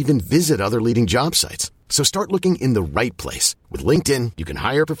users don't even visit other leading job sites. So start looking in the right place. With LinkedIn, you can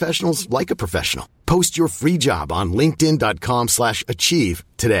hire professionals like a professional. Post your free job on linkedin.com/achieve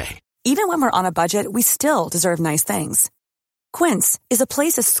today. Even when we're on a budget, we still deserve nice things. Quince is a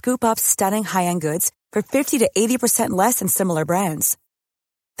place to scoop up stunning high-end goods for 50 to 80% less than similar brands.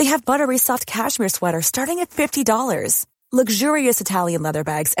 They have buttery soft cashmere sweaters starting at $50, luxurious Italian leather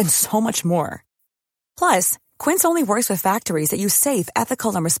bags, and so much more. Plus, Quince only works with factories that use safe,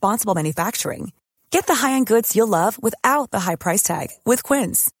 ethical, and responsible manufacturing. Get the high-end goods you'll love without the high price tag with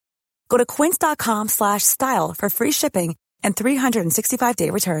Quince. Go to quince.com/style for free shipping and 365-day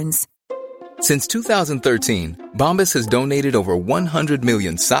returns. Since 2013, Bombas has donated over 100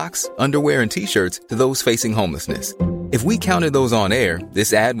 million socks, underwear, and T-shirts to those facing homelessness. If we counted those on air,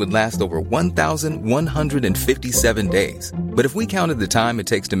 this ad would last over 1,157 days. But if we counted the time it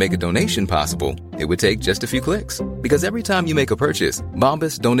takes to make a donation possible, it would take just a few clicks. Because every time you make a purchase,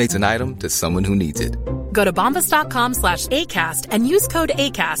 Bombas donates an item to someone who needs it. Go to bombas.com/ACAST and use code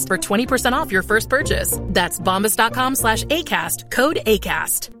ACAST for 20% off your first purchase. That's bombas.com/ACAST, code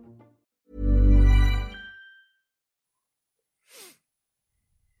ACAST.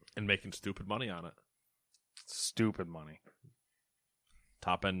 And making stupid money on it. Stupid money.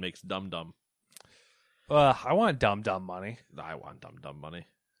 Top End makes dumb. I want dumb money. I want dumb money.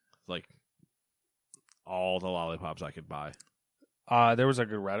 Like all the lollipops I could buy. There was a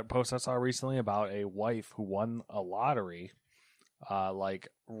good Reddit post I saw recently about a wife who won a lottery,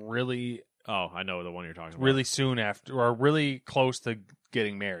 really. Oh, I know the one you're talking about. Really soon after, or really close to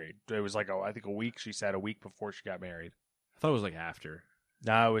getting married. It was I think a week. She said a week before she got married. I thought it was after.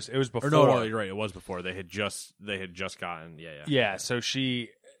 No, it was before. Or no, you're right. It was before. They had just gotten. Yeah. So you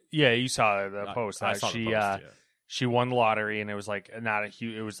saw the post. I saw the post. She won the lottery, and it was not a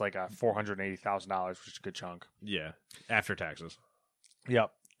huge. It was a $480,000, which is a good chunk. Yeah, after taxes.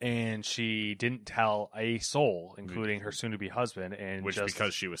 Yep. And she didn't tell a soul, including her soon-to-be husband, and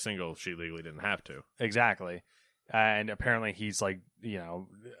because she was single, she legally didn't have to. Exactly. And apparently, he's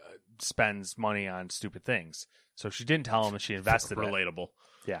spends money on stupid things. So she didn't tell him, and she invested Relatable.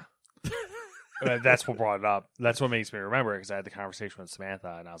 Yeah. That's what brought it up. That's what makes me remember it, because I had the conversation with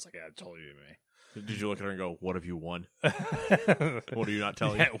Samantha, and I was like, yeah, totally me. Did you look at her and go, what have you won? What are you not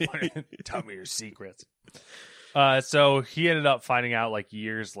telling me? Tell me your secrets. So he ended up finding out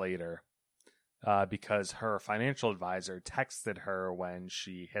years later because her financial advisor texted her when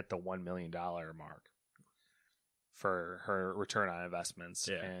she hit the $1 million mark for her return on investments.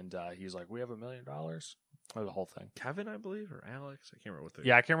 Yeah. And he's like, we have $1 million? Or the whole thing. Kevin, I believe, or Alex? I can't remember what the...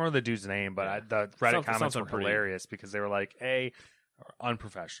 Yeah, I can't remember the dude's name, but the Reddit comments were hilarious because they were like, A,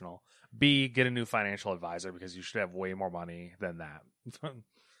 unprofessional. B, get a new financial advisor because you should have way more money than that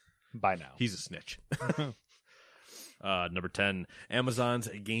by now. He's a snitch. Number 10, Amazon's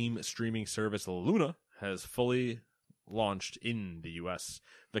game streaming service Luna has fully launched in the U.S.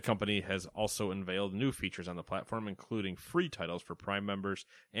 The company has also unveiled new features on the platform, including free titles for Prime members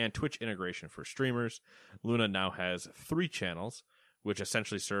and Twitch integration for streamers. Luna now has 3 channels, which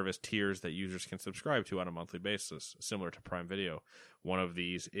essentially serve as tiers that users can subscribe to on a monthly basis, similar to Prime Video. One of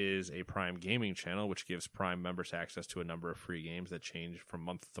these is a Prime Gaming channel, which gives Prime members access to a number of free games that change from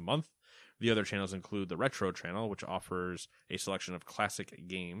month to month. The other channels include the Retro channel, which offers a selection of classic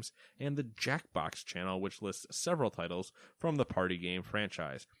games, and the Jackbox channel, which lists several titles from the party game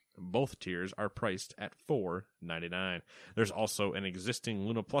franchise. Both tiers are priced at $4.99. There's also an existing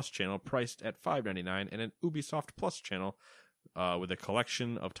Luna Plus channel priced at $5.99 and an Ubisoft Plus channel with a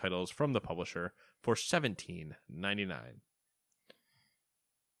collection of titles from the publisher for $17.99.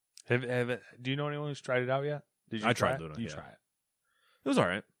 Do you know anyone who's tried it out yet? Did you I tried Luna. You try it. It was all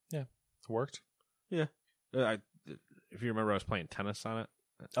right. Yeah. It worked? Yeah. If you remember, I was playing tennis on it.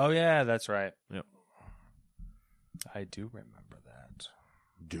 Oh, yeah, that's right. Yep. I do remember that.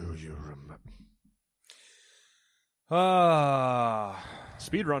 Do you remember?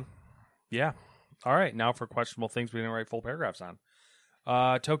 Speed run. Yeah. All right. Now for questionable things we didn't write full paragraphs on.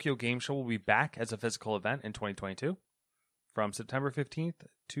 Tokyo Game Show will be back as a physical event in 2022 from September 15th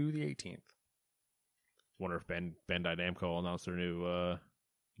to the 18th. Wonder if Bandai Namco will announce their new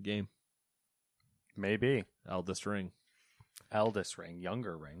game. Maybe. Eldest Ring.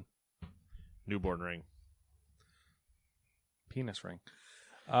 Younger Ring. Newborn Ring. Penis Ring.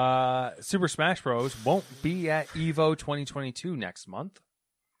 Super Smash Bros. Won't be at EVO 2022 next month.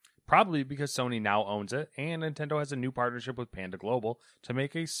 Probably because Sony now owns it, and Nintendo has a new partnership with Panda Global to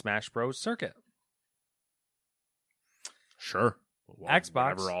make a Smash Bros. Circuit. Sure. Xbox,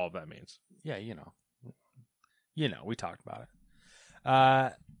 whatever all of that means. Yeah, we talked about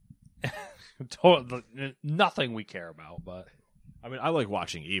it. Nothing we care about, but I mean, I like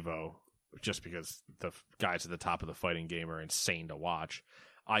watching Evo just because the guys at the top of the fighting game are insane to watch.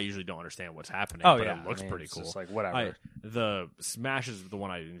 I usually don't understand what's happening, but it looks pretty cool. Just like whatever. The Smash is the one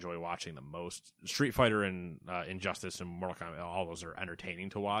I enjoy watching the most. Street Fighter and Injustice and Mortal Kombat, all those are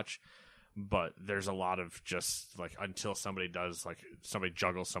entertaining to watch. But there's a lot of just like until somebody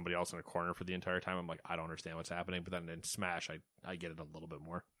juggles somebody else in a corner for the entire time, I'm like, I don't understand what's happening. But then in Smash, I get it a little bit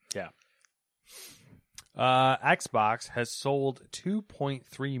more. Yeah. Xbox has sold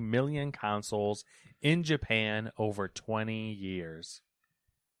 2.3 million consoles in Japan over 20 years.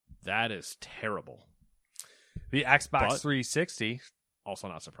 That is terrible. The Xbox 360, also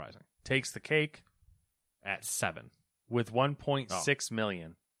not surprising, takes the cake at 7 with 1.6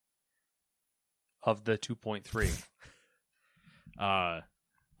 million of the 2.3.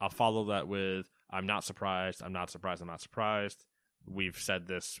 I'll follow that with I'm not surprised. I'm not surprised. I'm not surprised. We've said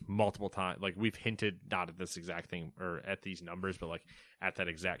this multiple times. Like we've hinted not at this exact thing or at these numbers, but like at that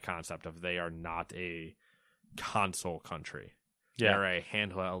exact concept of they are not a console country. Yeah. They're a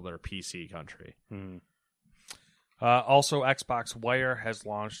handheld or PC country. Mm. Also, Xbox Wire has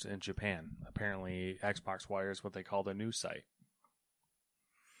launched in Japan. Apparently, Xbox Wire is what they call the news site.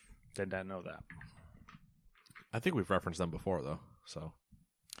 Did not know that. I think we've referenced them before, though. So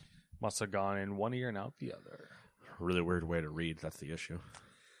must have gone in one ear and out the other. Really weird way to read. That's the issue.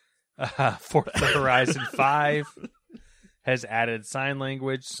 Forza Horizon 5 has added sign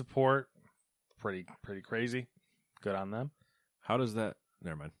language support. Pretty crazy. Good on them. How does that?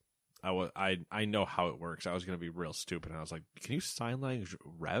 Never mind. I know how it works. I was going to be real stupid, and I was like, "Can you sign language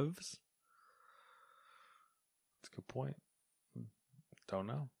revs?" That's a good point. Don't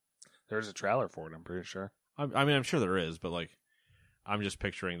know. There's a trailer for it. I'm pretty sure. I mean, I'm sure there is, but like, I'm just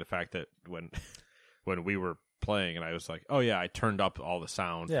picturing the fact that when we were playing, and I was like, "Oh yeah, I turned up all the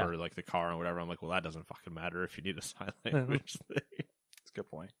sound for like the car and whatever." I'm like, "Well, that doesn't fucking matter if you need a sign language thing." That's a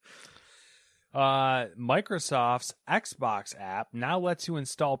good point. Microsoft's Xbox app now lets you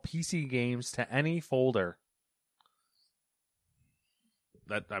install PC games to any folder.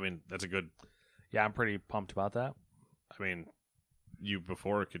 That's a good. Yeah, I'm pretty pumped about that. I mean, you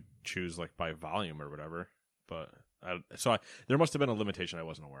before could choose like by volume or whatever, but there must have been a limitation I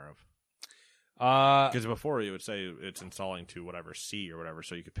wasn't aware of. Because before you would say it's installing to whatever C or whatever,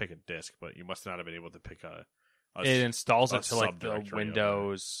 so you could pick a disk, but you must not have been able to pick it installs it to like the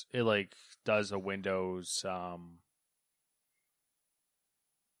Windows. It like does a Windows. The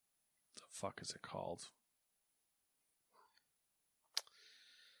fuck is it called?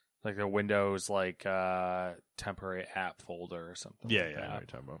 Like a Windows like temporary app folder or something. Yeah, like yeah, I know what you're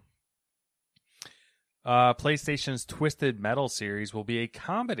talking about. PlayStation's Twisted Metal series will be a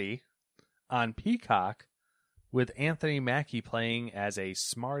comedy on Peacock, with Anthony Mackie playing as a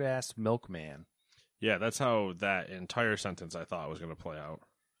smartass milkman. Yeah, that's how that entire sentence I thought was going to play out.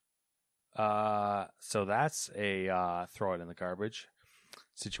 So that's a throw it in the garbage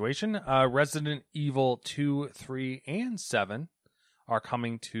situation. Resident Evil 2, 3, and 7 are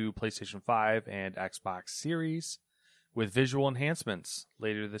coming to PlayStation 5 and Xbox Series with visual enhancements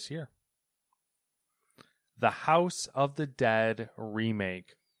later this year. The House of the Dead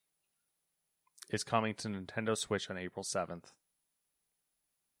remake is coming to Nintendo Switch on April 7th.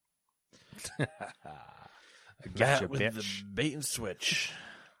 Get you, bitch. The bait and switch.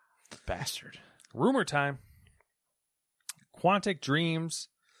 Bastard. Rumor time. Quantic Dreams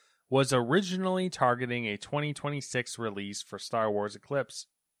was originally targeting a 2026 release for Star Wars Eclipse.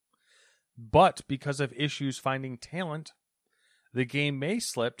 But because of issues finding talent, the game may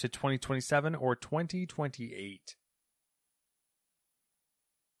slip to 2027 or 2028.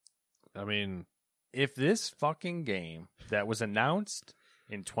 I mean, if this fucking game that was announced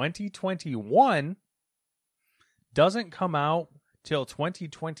in 2021 doesn't come out till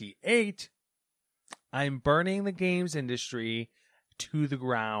 2028, I'm burning the games industry to the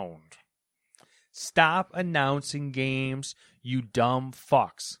ground. Stop announcing games, you dumb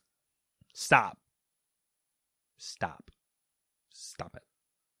fucks. Stop it.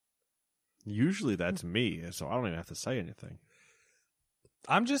 Usually that's me, so I don't even have to say anything.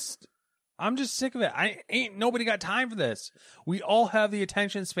 I'm just sick of it. Ain't nobody got time for this. We all have the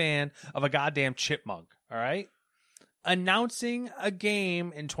attention span of a goddamn chipmunk, all right? Announcing a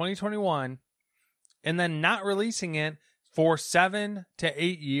game in 2021 and then not releasing it for 7 to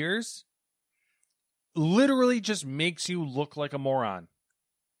 8 years literally just makes you look like a moron.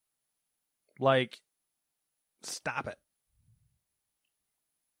 Like, stop it.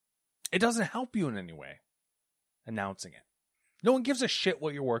 It doesn't help you in any way, announcing it. No one gives a shit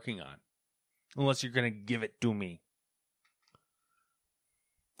what you're working on. Unless you're going to give it to me.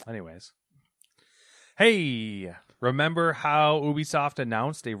 Anyways. Hey, remember how Ubisoft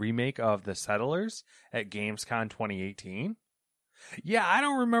announced a remake of The Settlers at Gamescom 2018? Yeah, I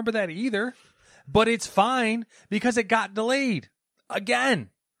don't remember that either. But it's fine because it got delayed. Again.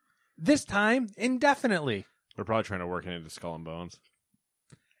 This time, indefinitely. They're probably trying to work it into Skull and Bones.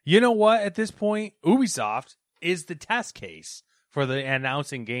 You know what? At this point, Ubisoft is the test case for the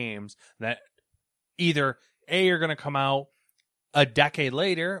announcing games that either A, are going to come out a decade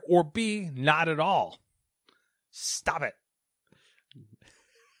later, or B, not at all. Stop it.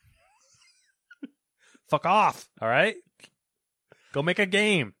 Fuck off, all right? Go make a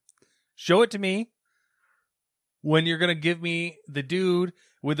game. Show it to me when you're going to give me the dude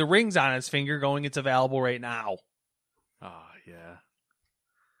with the rings on his finger going, it's available right now. Oh, yeah.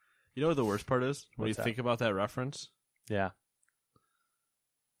 You know what the worst part is? When you think about that reference? Yeah.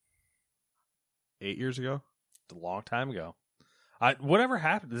 8 years ago? It's a long time ago. Whatever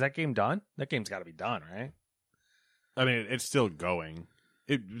happened? Is that game done? That game's got to be done, right? I mean, it's still going.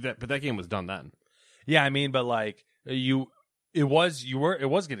 But that game was done then. Yeah, I mean, but like it was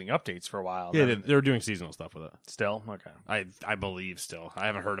getting updates for a while. Yeah, they were doing seasonal stuff with it. Still? Okay. I believe still. I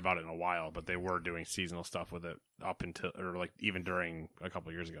haven't heard about it in a while, but they were doing seasonal stuff with it up until, or like even during a couple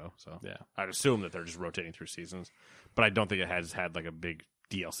of years ago. So yeah, I'd assume that they're just rotating through seasons, but I don't think it has had like a big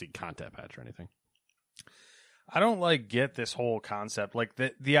DLC content patch or anything. I don't get this whole concept, like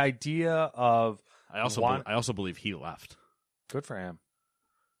the idea of. I also believe he left. Good for him.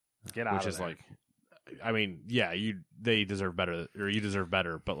 Get out. Which is there. I mean, yeah, they deserve better, or you deserve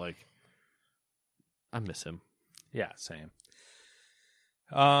better, but I miss him. Yeah, same.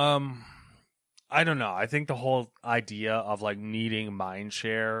 I don't know. I think the whole idea of needing mind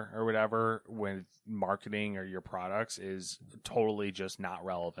share or whatever when marketing or your products is totally just not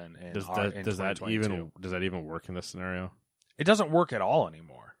relevant. Does that even work in this scenario? It doesn't work at all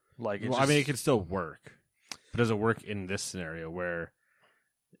anymore. I mean, it can still work, but does it work in this scenario where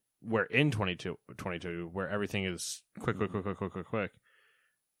in 2022, where everything is quick,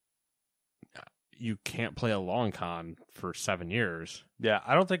 you can't play a long con for 7 years. Yeah,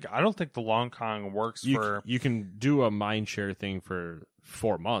 I don't think the long con works for. You can do a mind share thing for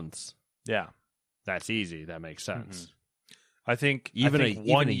 4 months. Yeah, that's easy. That makes sense. Mm-hmm. I think even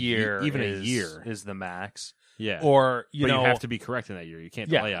 1 year, a year is the max. Yeah, or you have to be correct in that year. You can't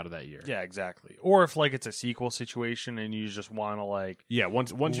delay out of that year. Yeah, exactly. Or if it's a sequel situation and you just want to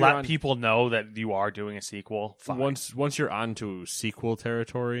once let people know that you are doing a sequel. Fine. Once you're onto sequel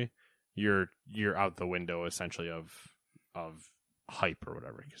territory, you're out the window essentially of hype or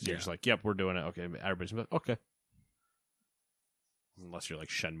whatever, because you're just like, yep, we're doing it. Okay, everybody's like, okay. Unless you're like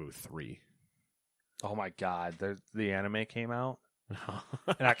Shenmue 3. Oh my god, the anime came out,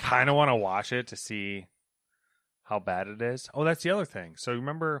 and I kind of want to watch it to see how bad it is. Oh, that's the other thing. So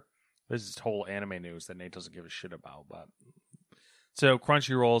remember, this is whole anime news that Nate doesn't give a shit about, but so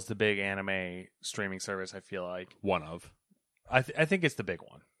Crunchyroll is the big anime streaming service. I feel like one of. I think it's the big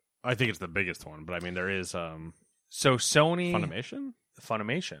one. I think it's the biggest one, but I mean there is So Sony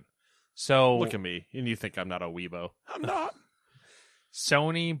Funimation. So look at me, and you think I'm not a weebo? I'm not.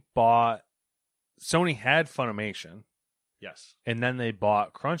 Sony had Funimation. Yes. And then they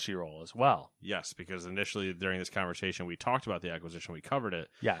bought Crunchyroll as well. Yes, because initially during this conversation we talked about the acquisition, we covered it.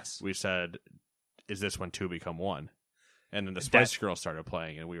 Yes. We said, is this when two become one? And then the Spice Girls started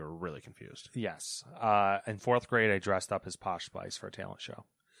playing, and we were really confused. Yes. In fourth grade, I dressed up as Posh Spice for a talent show.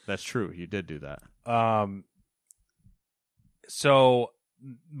 That's true. You did do that. So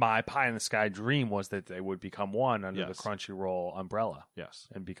my pie in the sky dream was that they would become one under the Crunchyroll umbrella. Yes.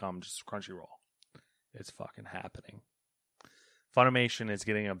 And become just Crunchyroll. It's fucking happening. Funimation is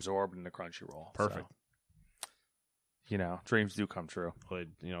getting absorbed into Crunchyroll. Perfect. So, dreams do come true. Well,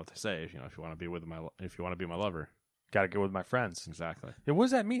 what they say, if you want to be my lover, got to go with my friends. Exactly. Yeah, what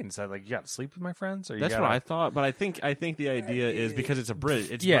does that mean? Is that you got to sleep with my friends? Or that's what I thought, but I think the idea is because it's a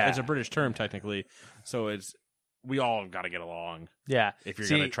it's a British term technically, so we all got to get along. Yeah. If you're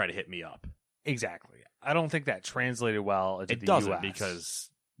going to try to hit me up. Exactly. I don't think that translated well into the doesn't US. because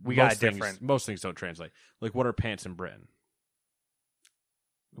we got different. Most things don't translate. Like, what are pants in Britain?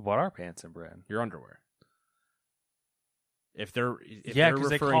 What are pants in Britain? Your underwear. If they're because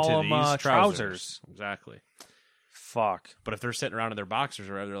they call them trousers. Exactly. Fuck. But if they're sitting around in their boxers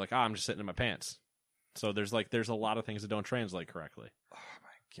or whatever, they're like, I'm just sitting in my pants. So there's a lot of things that don't translate correctly. Oh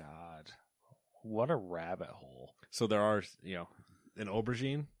my god. What a rabbit hole. So there are, an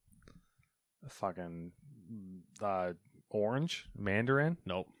aubergine. Fucking orange? Mandarin?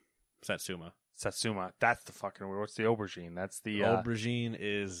 Nope. Satsuma. Satsuma. That's the fucking word. What's the aubergine? That's the aubergine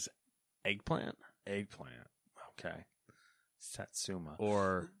is eggplant. Eggplant. Okay. Satsuma.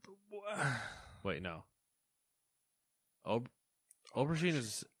 Or wait, no. Aubergine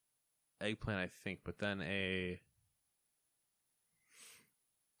is eggplant, I think, but then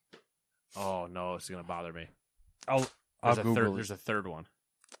oh no, it's gonna bother me. I'll Google there's a third one.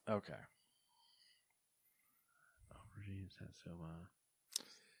 Okay. Aubergine, Satsuma,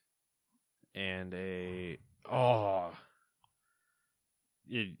 and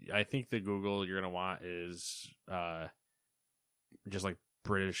I think the Google you're gonna want is just like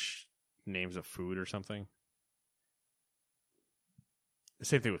British names of food or something.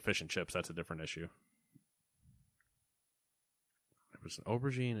 Same thing with fish and chips. That's a different issue. It was an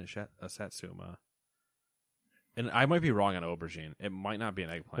aubergine, a satsuma. And I might be wrong on aubergine. It might not be an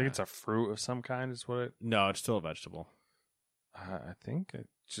eggplant. I think it's a fruit of some kind is what it... No, it's still a vegetable. I think it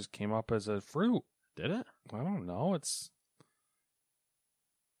just came up as a fruit. Did it? I don't know. It's...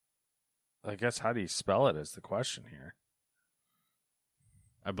 I guess how do you spell it is the question here.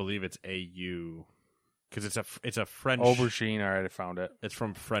 I believe it's A-U... Because it's a French... Aubergine, all right, I found it. It's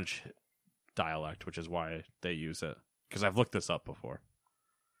from French dialect, which is why they use it. Because I've looked this up before.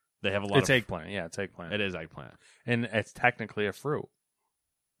 They have a lot It's eggplant, yeah, it's eggplant. It is eggplant. And it's technically a fruit.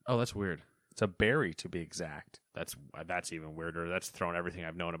 Oh, that's weird. It's a berry, to be exact. That's even weirder. That's thrown everything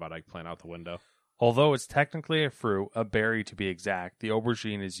I've known about eggplant out the window. Although it's technically a fruit, a berry to be exact, the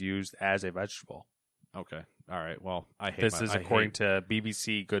aubergine is used as a vegetable. Okay. All right. Well, I hate this is according to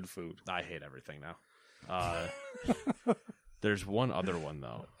BBC Good Food. I hate everything now. There's one other one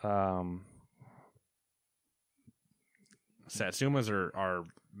though. Satsumas are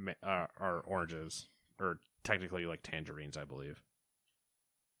oranges, or technically like tangerines, I believe.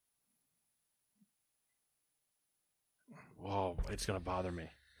 Whoa, it's gonna bother me.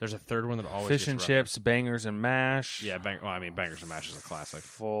 There's a third one that always fish and chips, bangers and mash. Yeah, bangers and mash is a classic.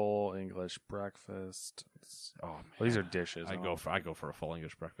 Full English breakfast. Oh, man. Well, these are dishes. I go for a full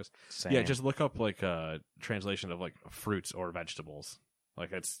English breakfast. Same. Yeah, just look up like a translation of like fruits or vegetables.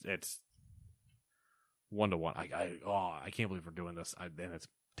 Like it's 1-to-1. I can't believe we're doing this. And it's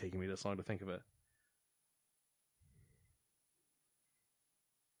taking me this long to think of it.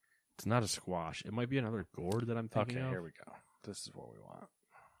 It's not a squash. It might be another gourd that I'm thinking of. Okay, here we go. This is what we want.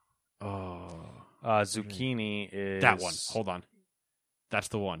 Oh. Zucchini is... That one. Hold on. That's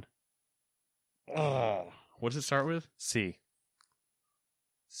the one. Oh. What does it start with? C.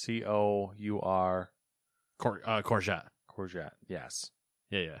 C-O-U-R. Courgette. Courgette, yes.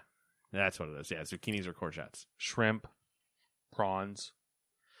 Yeah. That's what it is. Yeah, zucchinis or courgettes. Shrimp. Prawns.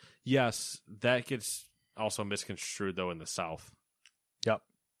 Yes, that gets also misconstrued, though, in the South. Yep.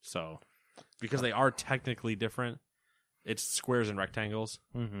 So, because they are technically different, it's squares and rectangles.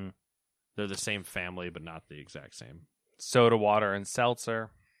 Mm-hmm. They're the same family, but not the exact same. Soda water and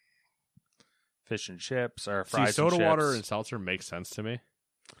seltzer. Fish and chips, or fries and chips. Soda water and seltzer makes sense to me.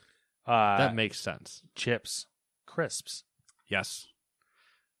 That makes sense. Chips. Crisps. Yes.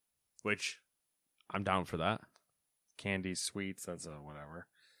 Which, I'm down for that. Candy, sweets, that's whatever.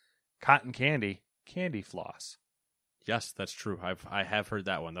 Cotton candy. Candy floss. Yes, that's true. I have heard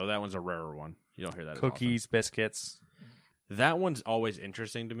that one, though. That one's a rarer one. You don't hear that Cookies, biscuits. That one's always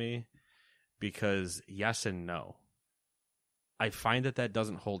interesting to me because yes and no. I find that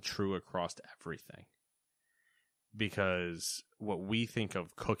doesn't hold true across everything. Because what we think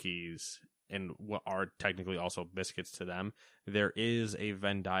of cookies and what are technically also biscuits to them, there is a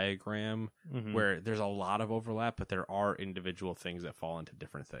Venn diagram where there's a lot of overlap, but there are individual things that fall into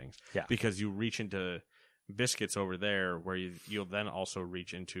different things. Yeah. Because you reach into biscuits over there where you'll then also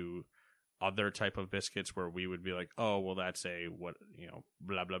reach into other type of biscuits where we would be like, oh, well, that's a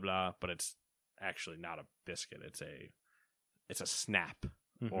blah blah blah, but it's actually not a biscuit. It's a snap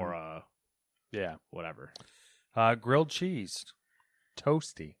or a whatever. Grilled cheese,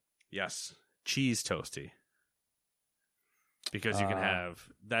 toasty. Yes, cheese toasty. Because you can have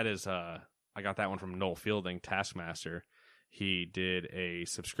that is I got that one from Noel Fielding, Taskmaster. He did a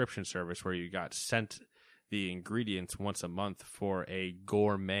subscription service where you got sent the ingredients once a month for a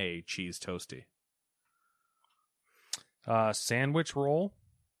gourmet cheese toasty. Sandwich roll,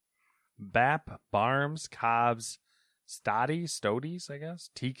 Bap, Barms, Cobb's, Stodies, I guess,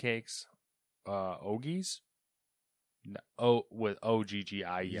 tea cakes, Ogies, with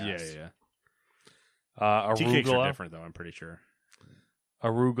O-G-G-I, yes. Yeah. Arugula. Tea cakes are different, though, I'm pretty sure.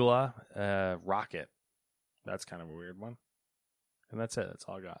 Arugula, Rocket. That's kind of a weird one. And that's it. That's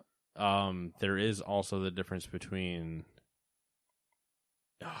all I got. There is also the difference between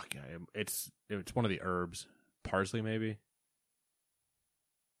it's one of the herbs, parsley maybe.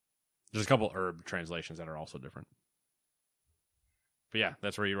 There's a couple herb translations that are also different. But yeah,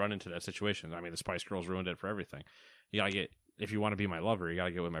 that's where you run into that situation. I mean, the Spice Girls ruined it for everything. You gotta get, if you want to be my lover, you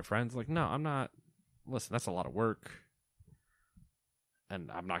gotta get with my friends. Like, no, I'm not. Listen, that's a lot of work.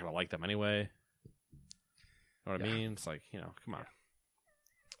 And I'm not gonna like them anyway. Know what I mean? It's like, come on.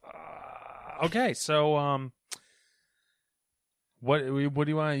 Okay, so what do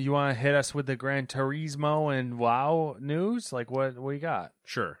you want? You want to hit us with the Gran Turismo and WoW news? Like, what you got?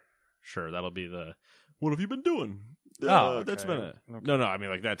 Sure. That'll be the. What have you been doing? Okay. That's been it. Okay. No. I mean,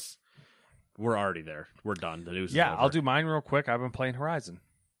 like we're already there. We're done. The news. Yeah, is over. I'll do mine real quick. I've been playing Horizon.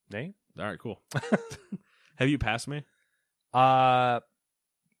 Nate? All right, cool. Have you passed me? I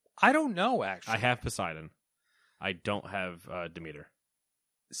don't know. Actually, I have Poseidon. I don't have Demeter.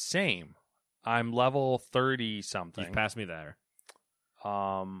 Same. I'm level 30 something. You've passed me there.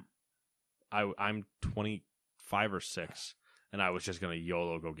 I'm 25 or 6, and I was just gonna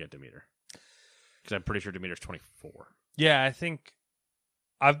YOLO go get Demeter because I'm pretty sure Demeter's 24. Yeah, I think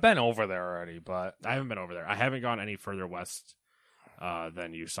I've been over there already, but I haven't been over there. I haven't gone any further west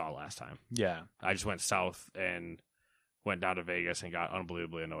than you saw last time. Yeah, I just went south and went down to Vegas and got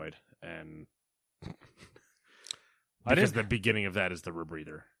unbelievably annoyed, and because the beginning of that is the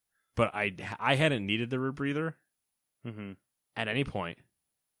rebreather. But I hadn't needed the rebreather at any point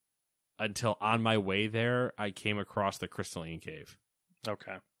until on my way there, I came across the Crystalline Cave.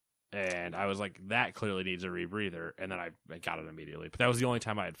 Okay. And I was like, that clearly needs a rebreather. And then I got it immediately. But that was the only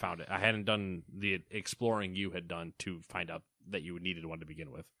time I had found it. I hadn't done the exploring you had done to find out that you needed one to begin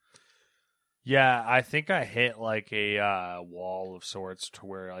with. Yeah, I think I hit like a wall of sorts to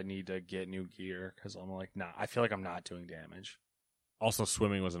where I need to get new gear because I'm like, nah, I feel like I'm not doing damage. Also,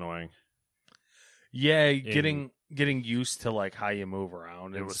 swimming was annoying. Yeah, getting used to like how you move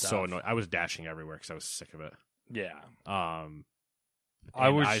around. It was so annoying. I was dashing everywhere because I was sick of it. Yeah.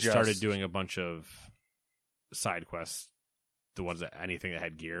 I started doing a bunch of side quests, the ones that anything that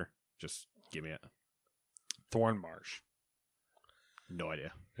had gear, just give me it. Thornmarsh. No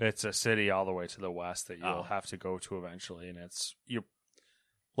idea. It's a city all the way to the west that you'll have to go to eventually, and it's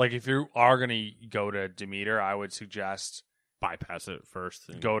like if you are going to go to Demeter, I would suggest bypass it first.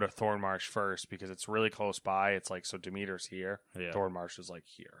 And go to Thornmarsh first because it's really close by. It's like, so Demeter's here. Yeah. Thornmarsh is like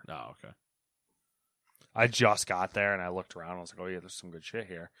here. Oh, okay. I just got there and I looked around. I was like, oh yeah, there's some good shit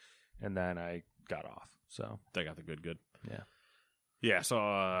here. And then I got off. So they got the good. Yeah. Yeah. So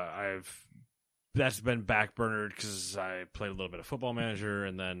that's been backburnered because I played a little bit of Football Manager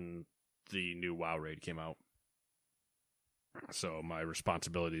and then the new WoW raid came out. So my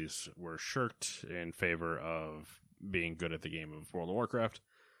responsibilities were shirked in favor of being good at the game of World of Warcraft.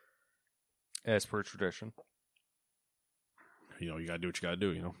 As per tradition. You got to do what you got to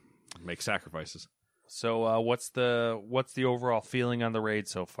do, make sacrifices. So what's the overall feeling on the raid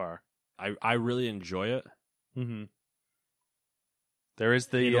so far? I really enjoy it. Mm-hmm. There is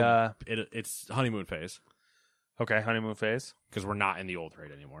the it's honeymoon phase. Okay, honeymoon phase. Because we're not in the old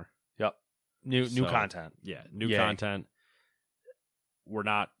raid anymore. Yep. New content. Yeah, new content. We're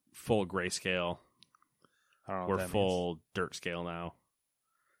not full grayscale. I don't know we're full dirt scale now.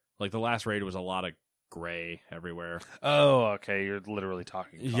 Like the last raid was a lot of gray everywhere. Oh, okay. You're literally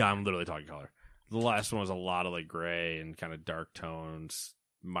talking color. Yeah, I'm literally talking color. The last one was a lot of like gray and kind of dark tones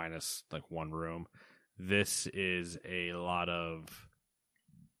minus like one room. This is a lot of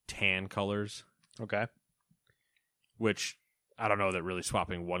tan colors. Okay. Which I don't know that really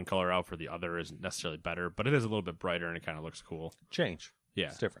swapping one color out for the other isn't necessarily better, but it is a little bit brighter and it kind of looks cool. Change. Yeah.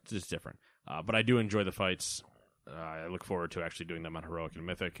 It's different. It's different. But I do enjoy the fights. I look forward to actually doing them on Heroic and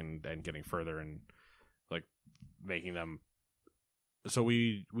Mythic and getting further and like making them. So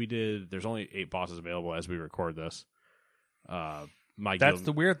we did. There's only 8 bosses available as we record this. That's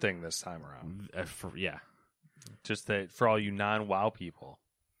the weird thing this time around. Yeah, just that for all you non-WoW people,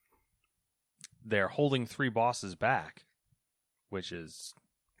 they're holding 3 bosses back, which is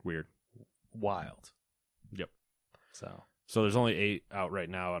weird, wild. Yep. So there's only 8 out right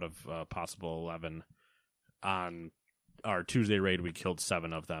now out of possible 11. On our Tuesday raid, we killed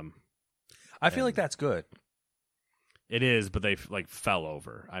 7 of them. I feel like that's good. It is, but they like fell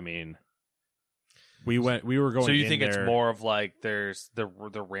over. I mean, we were going. So you think it's more of like there's the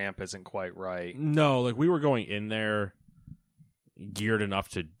ramp isn't quite right? No, like we were going in there geared enough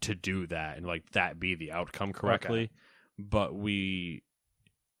to do that and like that be the outcome correctly, okay. But we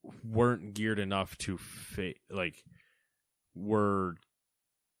weren't geared enough to we're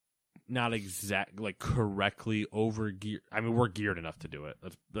not correctly over geared. I mean, we're geared enough to do it.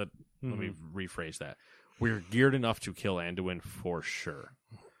 Let me rephrase that. We're geared enough to kill Anduin for sure.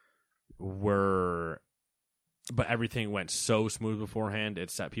 We're but everything went so smooth beforehand, it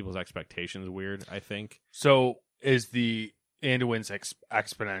set people's expectations weird, I think. So is the Anduin's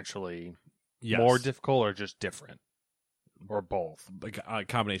exponentially more difficult or just different? Or both? Like a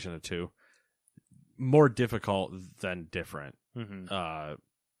combination of two. More difficult than different. Mm-hmm.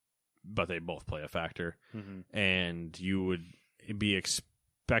 But they both play a factor. Mm-hmm. And you would be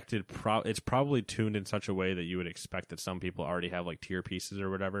expected, it's probably tuned in such a way that you would expect that some people already have like tier pieces or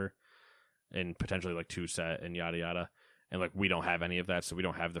whatever, and potentially like 2-set and yada yada. And like we don't have any of that, so we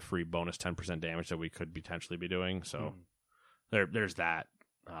don't have the free bonus 10% damage that we could potentially be doing. So there's that.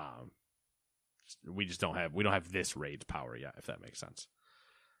 We don't have this raid's power yet, if that makes sense.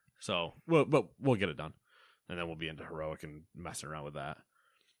 So we'll get it done, and then we'll be into heroic and messing around with that.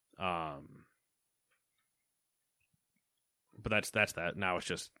 But that's that. Now it's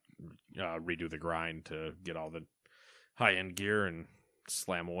just redo the grind to get all the high end gear and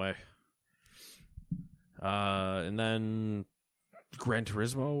slam away. And then Gran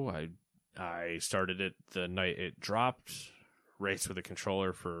Turismo, I started it the night it dropped, raced with a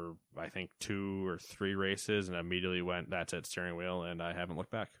controller for I think 2 or 3 races, and immediately went, that's it, steering wheel, and I haven't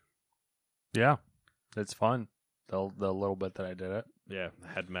looked back. Yeah, it's fun. The little bit that I did it. Yeah,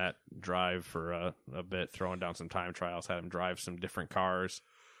 had Matt drive for a bit, throwing down some time trials, had him drive some different cars.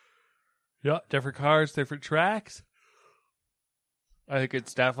 Yeah, different cars, different tracks. I think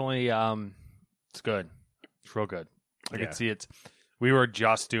it's definitely it's good. It's real good. I can see it.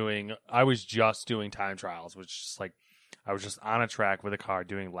 I was just doing time trials, which is like I was just on a track with a car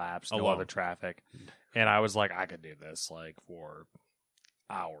doing laps, no other traffic. And I was like, I could do this like for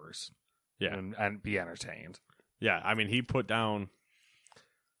hours. Yeah. And be entertained. Yeah, I mean, he put down...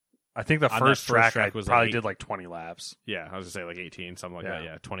 I think the first track I was probably did like 20 laps. Yeah, I was going to say like 18, something like that.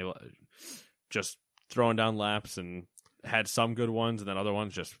 Yeah, 20. Just throwing down laps, and had some good ones, and then other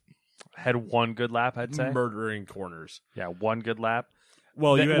ones just... Had one good lap, I'd say. Murdering corners. Yeah, one good lap.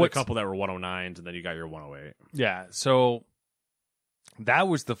 Well, you had a couple that were 109s, and then you got your 108. Yeah, so that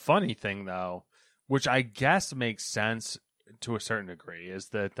was the funny thing, though, which I guess makes sense to a certain degree, is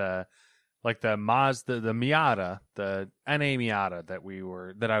that the Mazda, the Miata, the NA Miata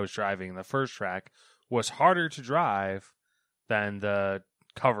that I was driving in the first track was harder to drive than the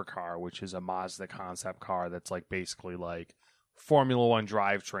cover car, which is a Mazda concept car that's like basically like Formula One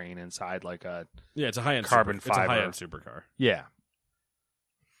drivetrain inside like a it's a high-end carbon fiber. It's a high-end supercar. Yeah.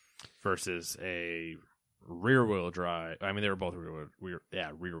 Versus a rear-wheel drive. I mean, they were both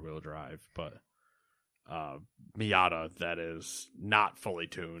rear-wheel drive, but Miata that is not fully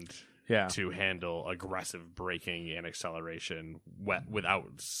tuned to handle aggressive braking and acceleration without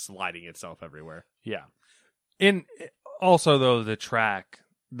sliding itself everywhere. Yeah. And also, though, the track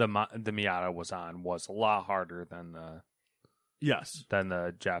the Miata was on was a lot harder than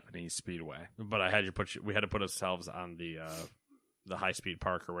the Japanese speedway. But we had to put ourselves on the high speed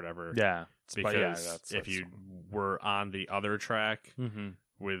park or whatever. Yeah, because if you were on the other track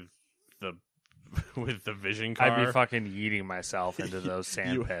with the Vision car, I'd be fucking yeeting myself into those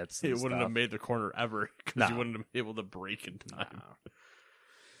sand pits. It wouldn't have made the corner ever because you wouldn't have been able to brake in time. No.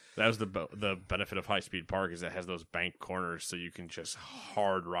 That was the benefit of high speed park, is it has those bank corners, so you can just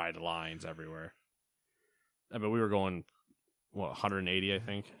hard ride lines everywhere. I mean, we were going 180, I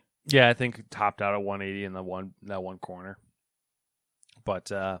think. Yeah, I think topped out at 180 in that one corner. But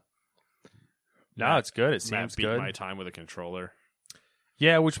it's good. It seems good. My time with a controller.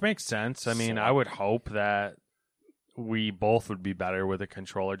 Yeah, which makes sense. I mean, I would hope that we both would be better with a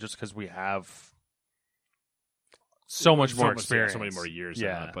controller, just because we have so much more experience, so many more years.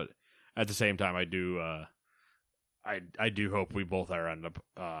 Yeah, but at the same time, I do hope we both end up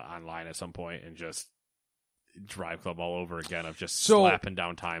online at some point and just drive club all over again of just slapping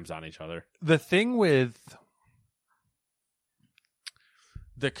down times on each other. The thing with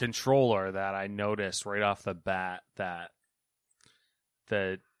the controller that I noticed right off the bat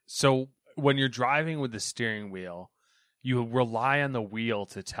so when you're driving with the steering wheel, you rely on the wheel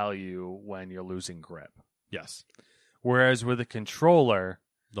to tell you when you're losing grip. Yes. Whereas with a controller,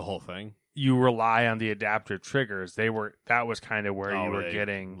 the whole thing, you rely on the adaptive triggers. That was kind of where you were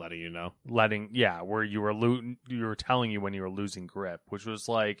letting you know, where you were telling you when you were losing grip, which was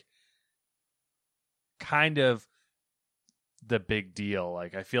like kind of the big deal.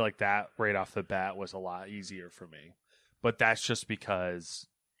 Like, I feel like that right off the bat was a lot easier for me. But that's just because,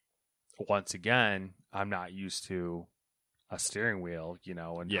 once again, I'm not used to a steering wheel, and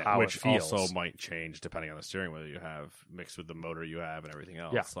how it feels. Which also might change depending on the steering wheel you have, mixed with the motor you have and everything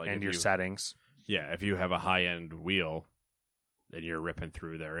else. Yeah, like and your settings. Yeah, if you have a high-end wheel and you're ripping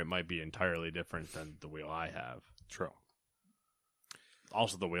through there, it might be entirely different than the wheel I have. True.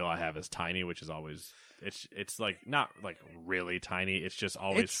 Also, the wheel I have is tiny, which is always it's like not like really tiny. It's just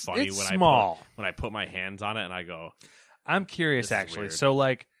always funny it's when small. when I put my hands on it and I go. I'm curious actually. Weird. So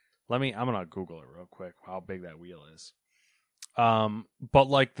like, I'm gonna Google it real quick how big that wheel is. But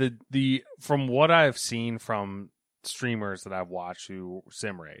like the from what I've seen from streamers that I've watched who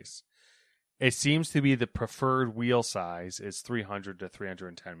sim race, it seems to be the preferred wheel size is 300 to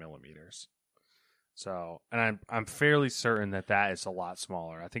 310 millimeters. So, and I'm fairly certain that is a lot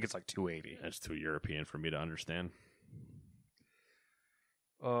smaller. I think it's like 280. That's too European for me to understand.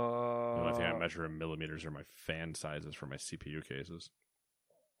 The only thing I measure in millimeters are my fan sizes for my CPU cases.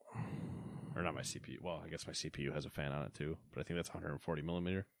 Or not my CPU. Well, I guess my CPU has a fan on it too, but I think that's 140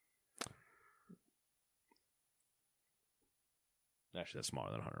 millimeter. Actually, that's smaller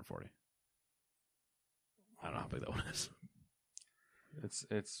than 140. I don't know how big that one is.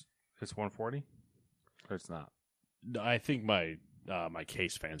 It's 140. Or it's not. I think my my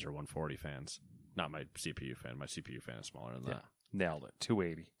case fans are 140 fans, not my CPU fan. My CPU fan is smaller than that. Yeah. Nailed it.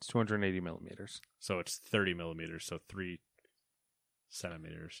 280. It's 280 millimeters. So it's 30 millimeters, so 3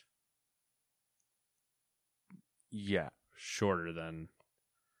 centimeters. Yeah. Shorter than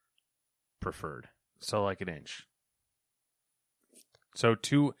preferred. So like an inch. So it's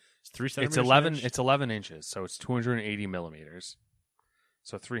 3 centimeters. It's 11 inches, so it's 280 millimeters.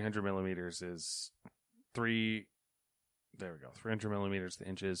 So 300 millimeters is 3. There we go. 300 millimeters to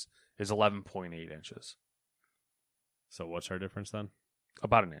inches is 11.8 inches. So what's our difference then?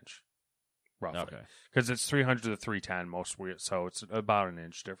 About an inch, roughly. Okay. Because it's 300 to 310 most weird, so it's about an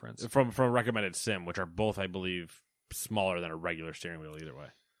inch difference. From recommended sim, which are both, I believe, smaller than a regular steering wheel either way.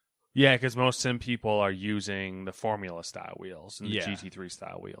 Yeah, because most sim people are using the Formula style wheels and the Yeah. GT3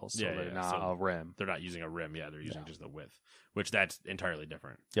 style wheels, so Yeah, they're yeah. not So a rim. They're not using a rim, yeah, they're using just the width, which that's entirely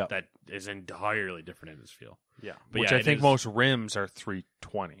different. Yep. That is entirely different in this feel. Yeah, But which yeah, I it think is- most rims are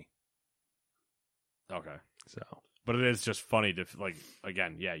 320. Okay. So But it is just funny to, like,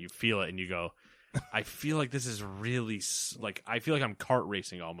 again, yeah, you feel it and you go, I feel like this is really, like, I feel like I'm kart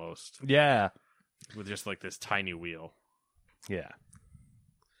racing almost yeah, with just, like, this tiny wheel. yeah,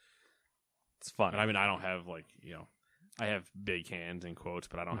 it's fun. And I mean, I don't have, like, you know, I have big hands in quotes,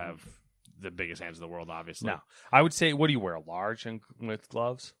 but I don't have the biggest hands in the world, obviously. No, I would say, what do you wear? A large with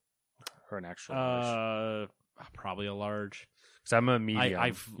gloves, or an extra large? Probably a large. Because I'm a medium.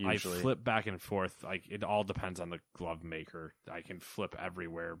 I usually. flip back and forth. Like, it all depends on the glove maker. I can flip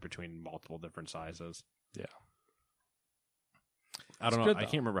everywhere between multiple different sizes. Yeah. I don't know. good, I though.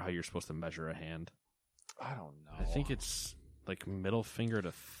 can't remember how you're supposed to measure a hand. I don't know. I think it's like middle finger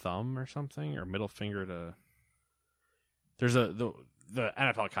to thumb or something, or middle finger to. There's the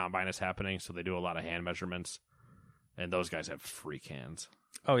NFL Combine is happening, so they do a lot of hand measurements, and those guys have freak hands.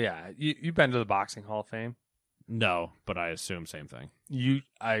 Oh yeah, you've been to the Boxing Hall of Fame. No, but I assume same thing.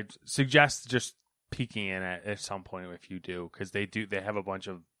 I suggest just peeking in at some point if you do, because they have a bunch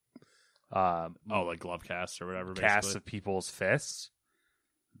of like glove casts or whatever. casts basically. of people's fists.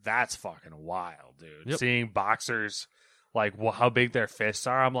 That's fucking wild, dude. Yep. Seeing boxers like how big their fists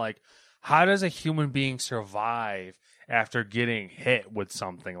are, I'm like, how does a human being survive after getting hit with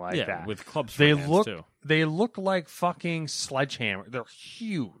something like that? With clubs. They hands look too. they look like fucking sledgehammer. They're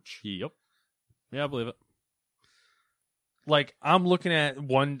huge. Yep. Yeah, I believe it. Like, I'm looking at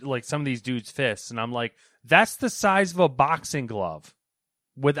some of these dudes' fists, and I'm like, that's the size of a boxing glove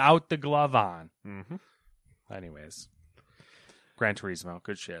without the glove on. Mm-hmm. Anyways, Gran Turismo,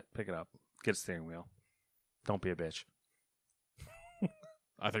 good shit. Pick it up. Get a steering wheel. Don't be a bitch.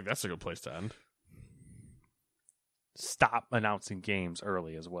 I think that's a good place to end. Stop announcing games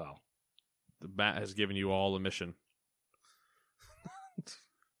early as well. The Matt has given you all a mission.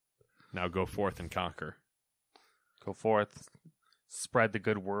 Now go forth and conquer. Go forth. Spread the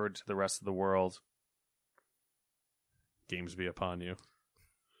good word to the rest of the world. Games be upon you.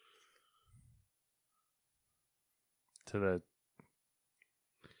 To the...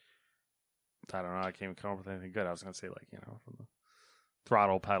 I don't know. I can't even come up with anything good. I was going to say, like, from the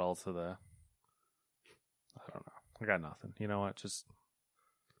throttle pedal to the... I don't know. I got nothing. You know what? Just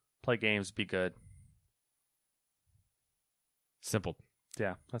play games, be good. Simple.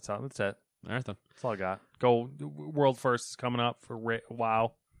 Yeah, that's all. That's it. All right, then. That's all I got. Go. World First is coming up for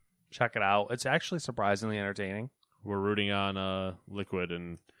WoW. Check it out. It's actually surprisingly entertaining. We're rooting on Liquid,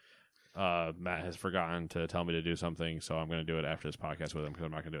 and Matt has forgotten to tell me to do something, so I'm going to do it after this podcast with him because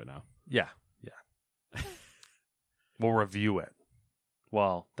I'm not going to do it now. Yeah. We'll review it.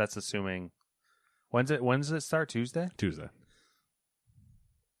 Well, that's assuming. When does it start? Tuesday? Tuesday.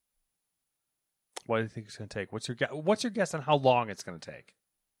 What do you think it's going to take? What's your guess on how long it's going to take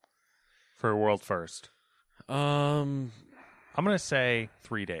for a World First? I'm going to say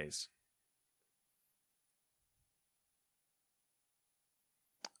 3 days.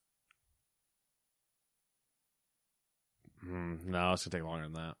 No, it's going to take longer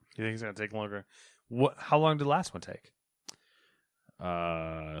than that. You think it's going to take longer? How long did the last one take?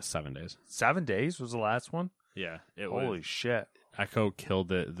 7 days. 7 days was the last one? Yeah. Holy shit. Echo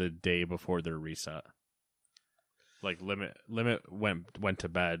killed it the day before their reset. Like Limit went to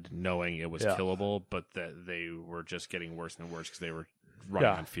bed knowing it was killable, but that they were just getting worse and worse because they were running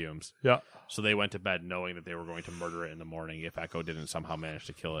on fumes. Yeah. So they went to bed knowing that they were going to murder it in the morning if Echo didn't somehow manage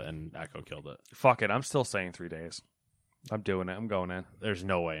to kill it, and Echo killed it. Fuck it. I'm still saying 3 days. I'm doing it. I'm going in. There's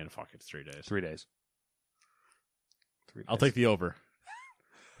no way in it's 3 days. 3 days. 3 days. I'll take the over.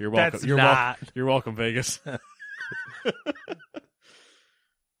 You're welcome. You're welcome, Vegas.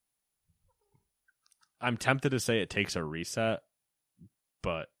 I'm tempted to say it takes a reset,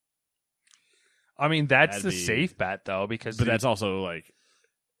 but I mean that's the safe bet though, because that's also like,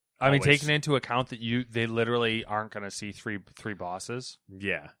 I mean, taking into account that they literally aren't going to see three bosses.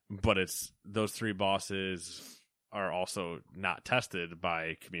 Yeah, but it's those 3 bosses are also not tested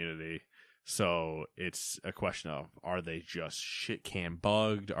by community. So it's a question of, are they just shit can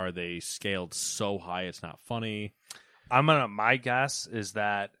bugged? Are they scaled so high it's not funny? My guess is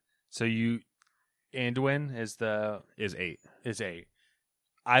that Anduin is 8. Is 8.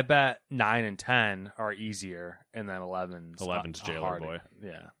 I bet 9 and 10 are easier, and then 11's Jailer Boy.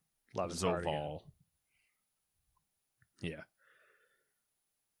 Yeah. 11's Zoval. Yeah.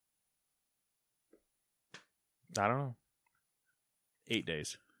 I don't know. 8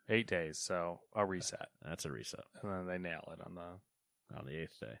 days. 8 days, so a reset. That's a reset. And then they nail it on the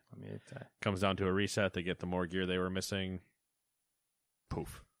 8th day. On the 8th day. Comes down to a reset. They get the more gear they were missing.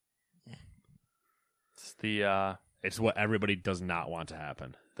 Poof. It's what everybody does not want to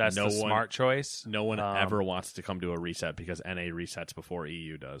happen. That's the smart choice. No one ever wants to come to a reset because NA resets before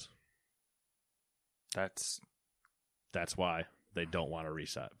EU does. That's why they don't want to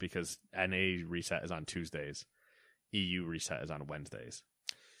reset, because NA reset is on Tuesdays. EU reset is on Wednesdays.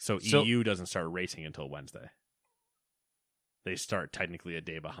 So EU doesn't start racing until Wednesday. They start technically a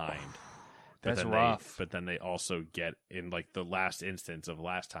day behind. That's rough. But then they also get, in like the last instance of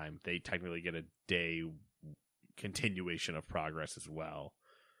last time, they technically get a day continuation of progress as well.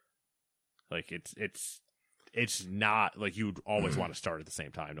 Like it's not like you'd always want to start at the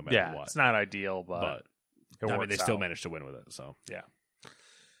same time no matter what. It's not ideal, but I mean, they still managed to win with it. So yeah.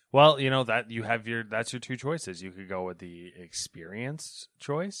 Well, that that's your 2 choices. You could go with the experienced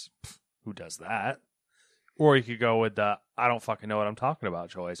choice. Who does that? Or you could go with the I don't fucking know what I'm talking about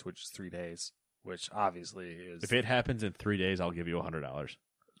choice, which is 3 days, which obviously is. If it happens in 3 days, I'll give you $100.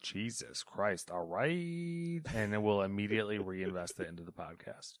 Jesus Christ! All right, and then we'll immediately reinvest it into the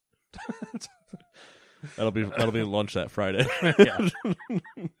podcast. That'll be lunch that Friday. Yeah.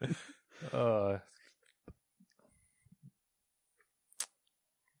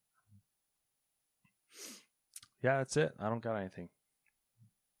 Yeah, that's it. I don't got anything.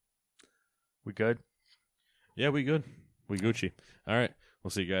 We good? Yeah, we good. We Gucci. All right.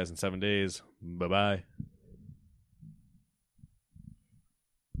 We'll see you guys in 7 days. Bye-bye.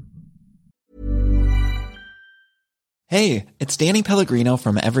 Hey, it's Danny Pellegrino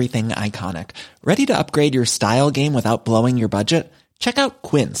from Everything Iconic. Ready to upgrade your style game without blowing your budget? Check out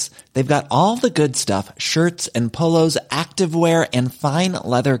Quince. They've got all the good stuff, shirts and polos, activewear, and fine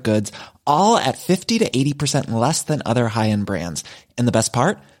leather goods, all at 50 to 80% less than other high-end brands. And the best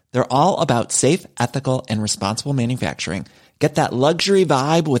part? They're all about safe, ethical, and responsible manufacturing. Get that luxury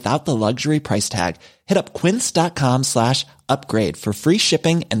vibe without the luxury price tag. Hit up quince.com/upgrade for free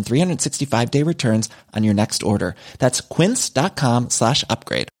shipping and 365-day returns on your next order. That's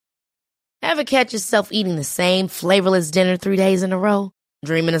quince.com/upgrade. Ever catch yourself eating the same flavorless dinner 3 days in a row?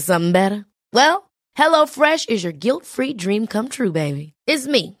 Dreaming of something better? Well, HelloFresh is your guilt-free dream come true, baby. It's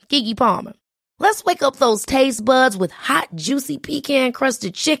me, Keke Palmer. Let's wake up those taste buds with hot, juicy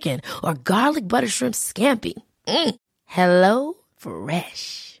pecan-crusted chicken or garlic butter shrimp scampi. Hello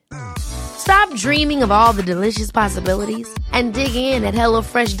Fresh. Stop dreaming of all the delicious possibilities and dig in at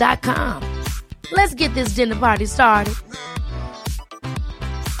HelloFresh.com. Let's get this dinner party started.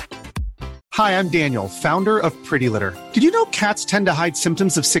 Hi, I'm Daniel, founder of Pretty Litter. Did you know cats tend to hide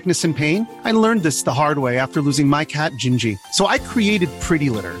symptoms of sickness and pain? I learned this the hard way after losing my cat, Gingy. So I created Pretty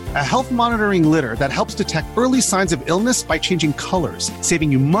Litter, a health monitoring litter that helps detect early signs of illness by changing colors, saving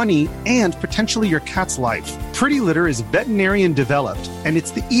you money and potentially your cat's life. Pretty Litter is veterinarian developed, and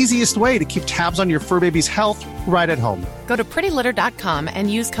it's the easiest way to keep tabs on your fur baby's health right at home. Go to prettylitter.com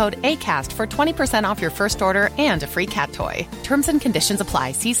and use code ACAST for 20% off your first order and a free cat toy. Terms and conditions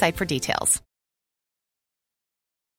apply. See site for details.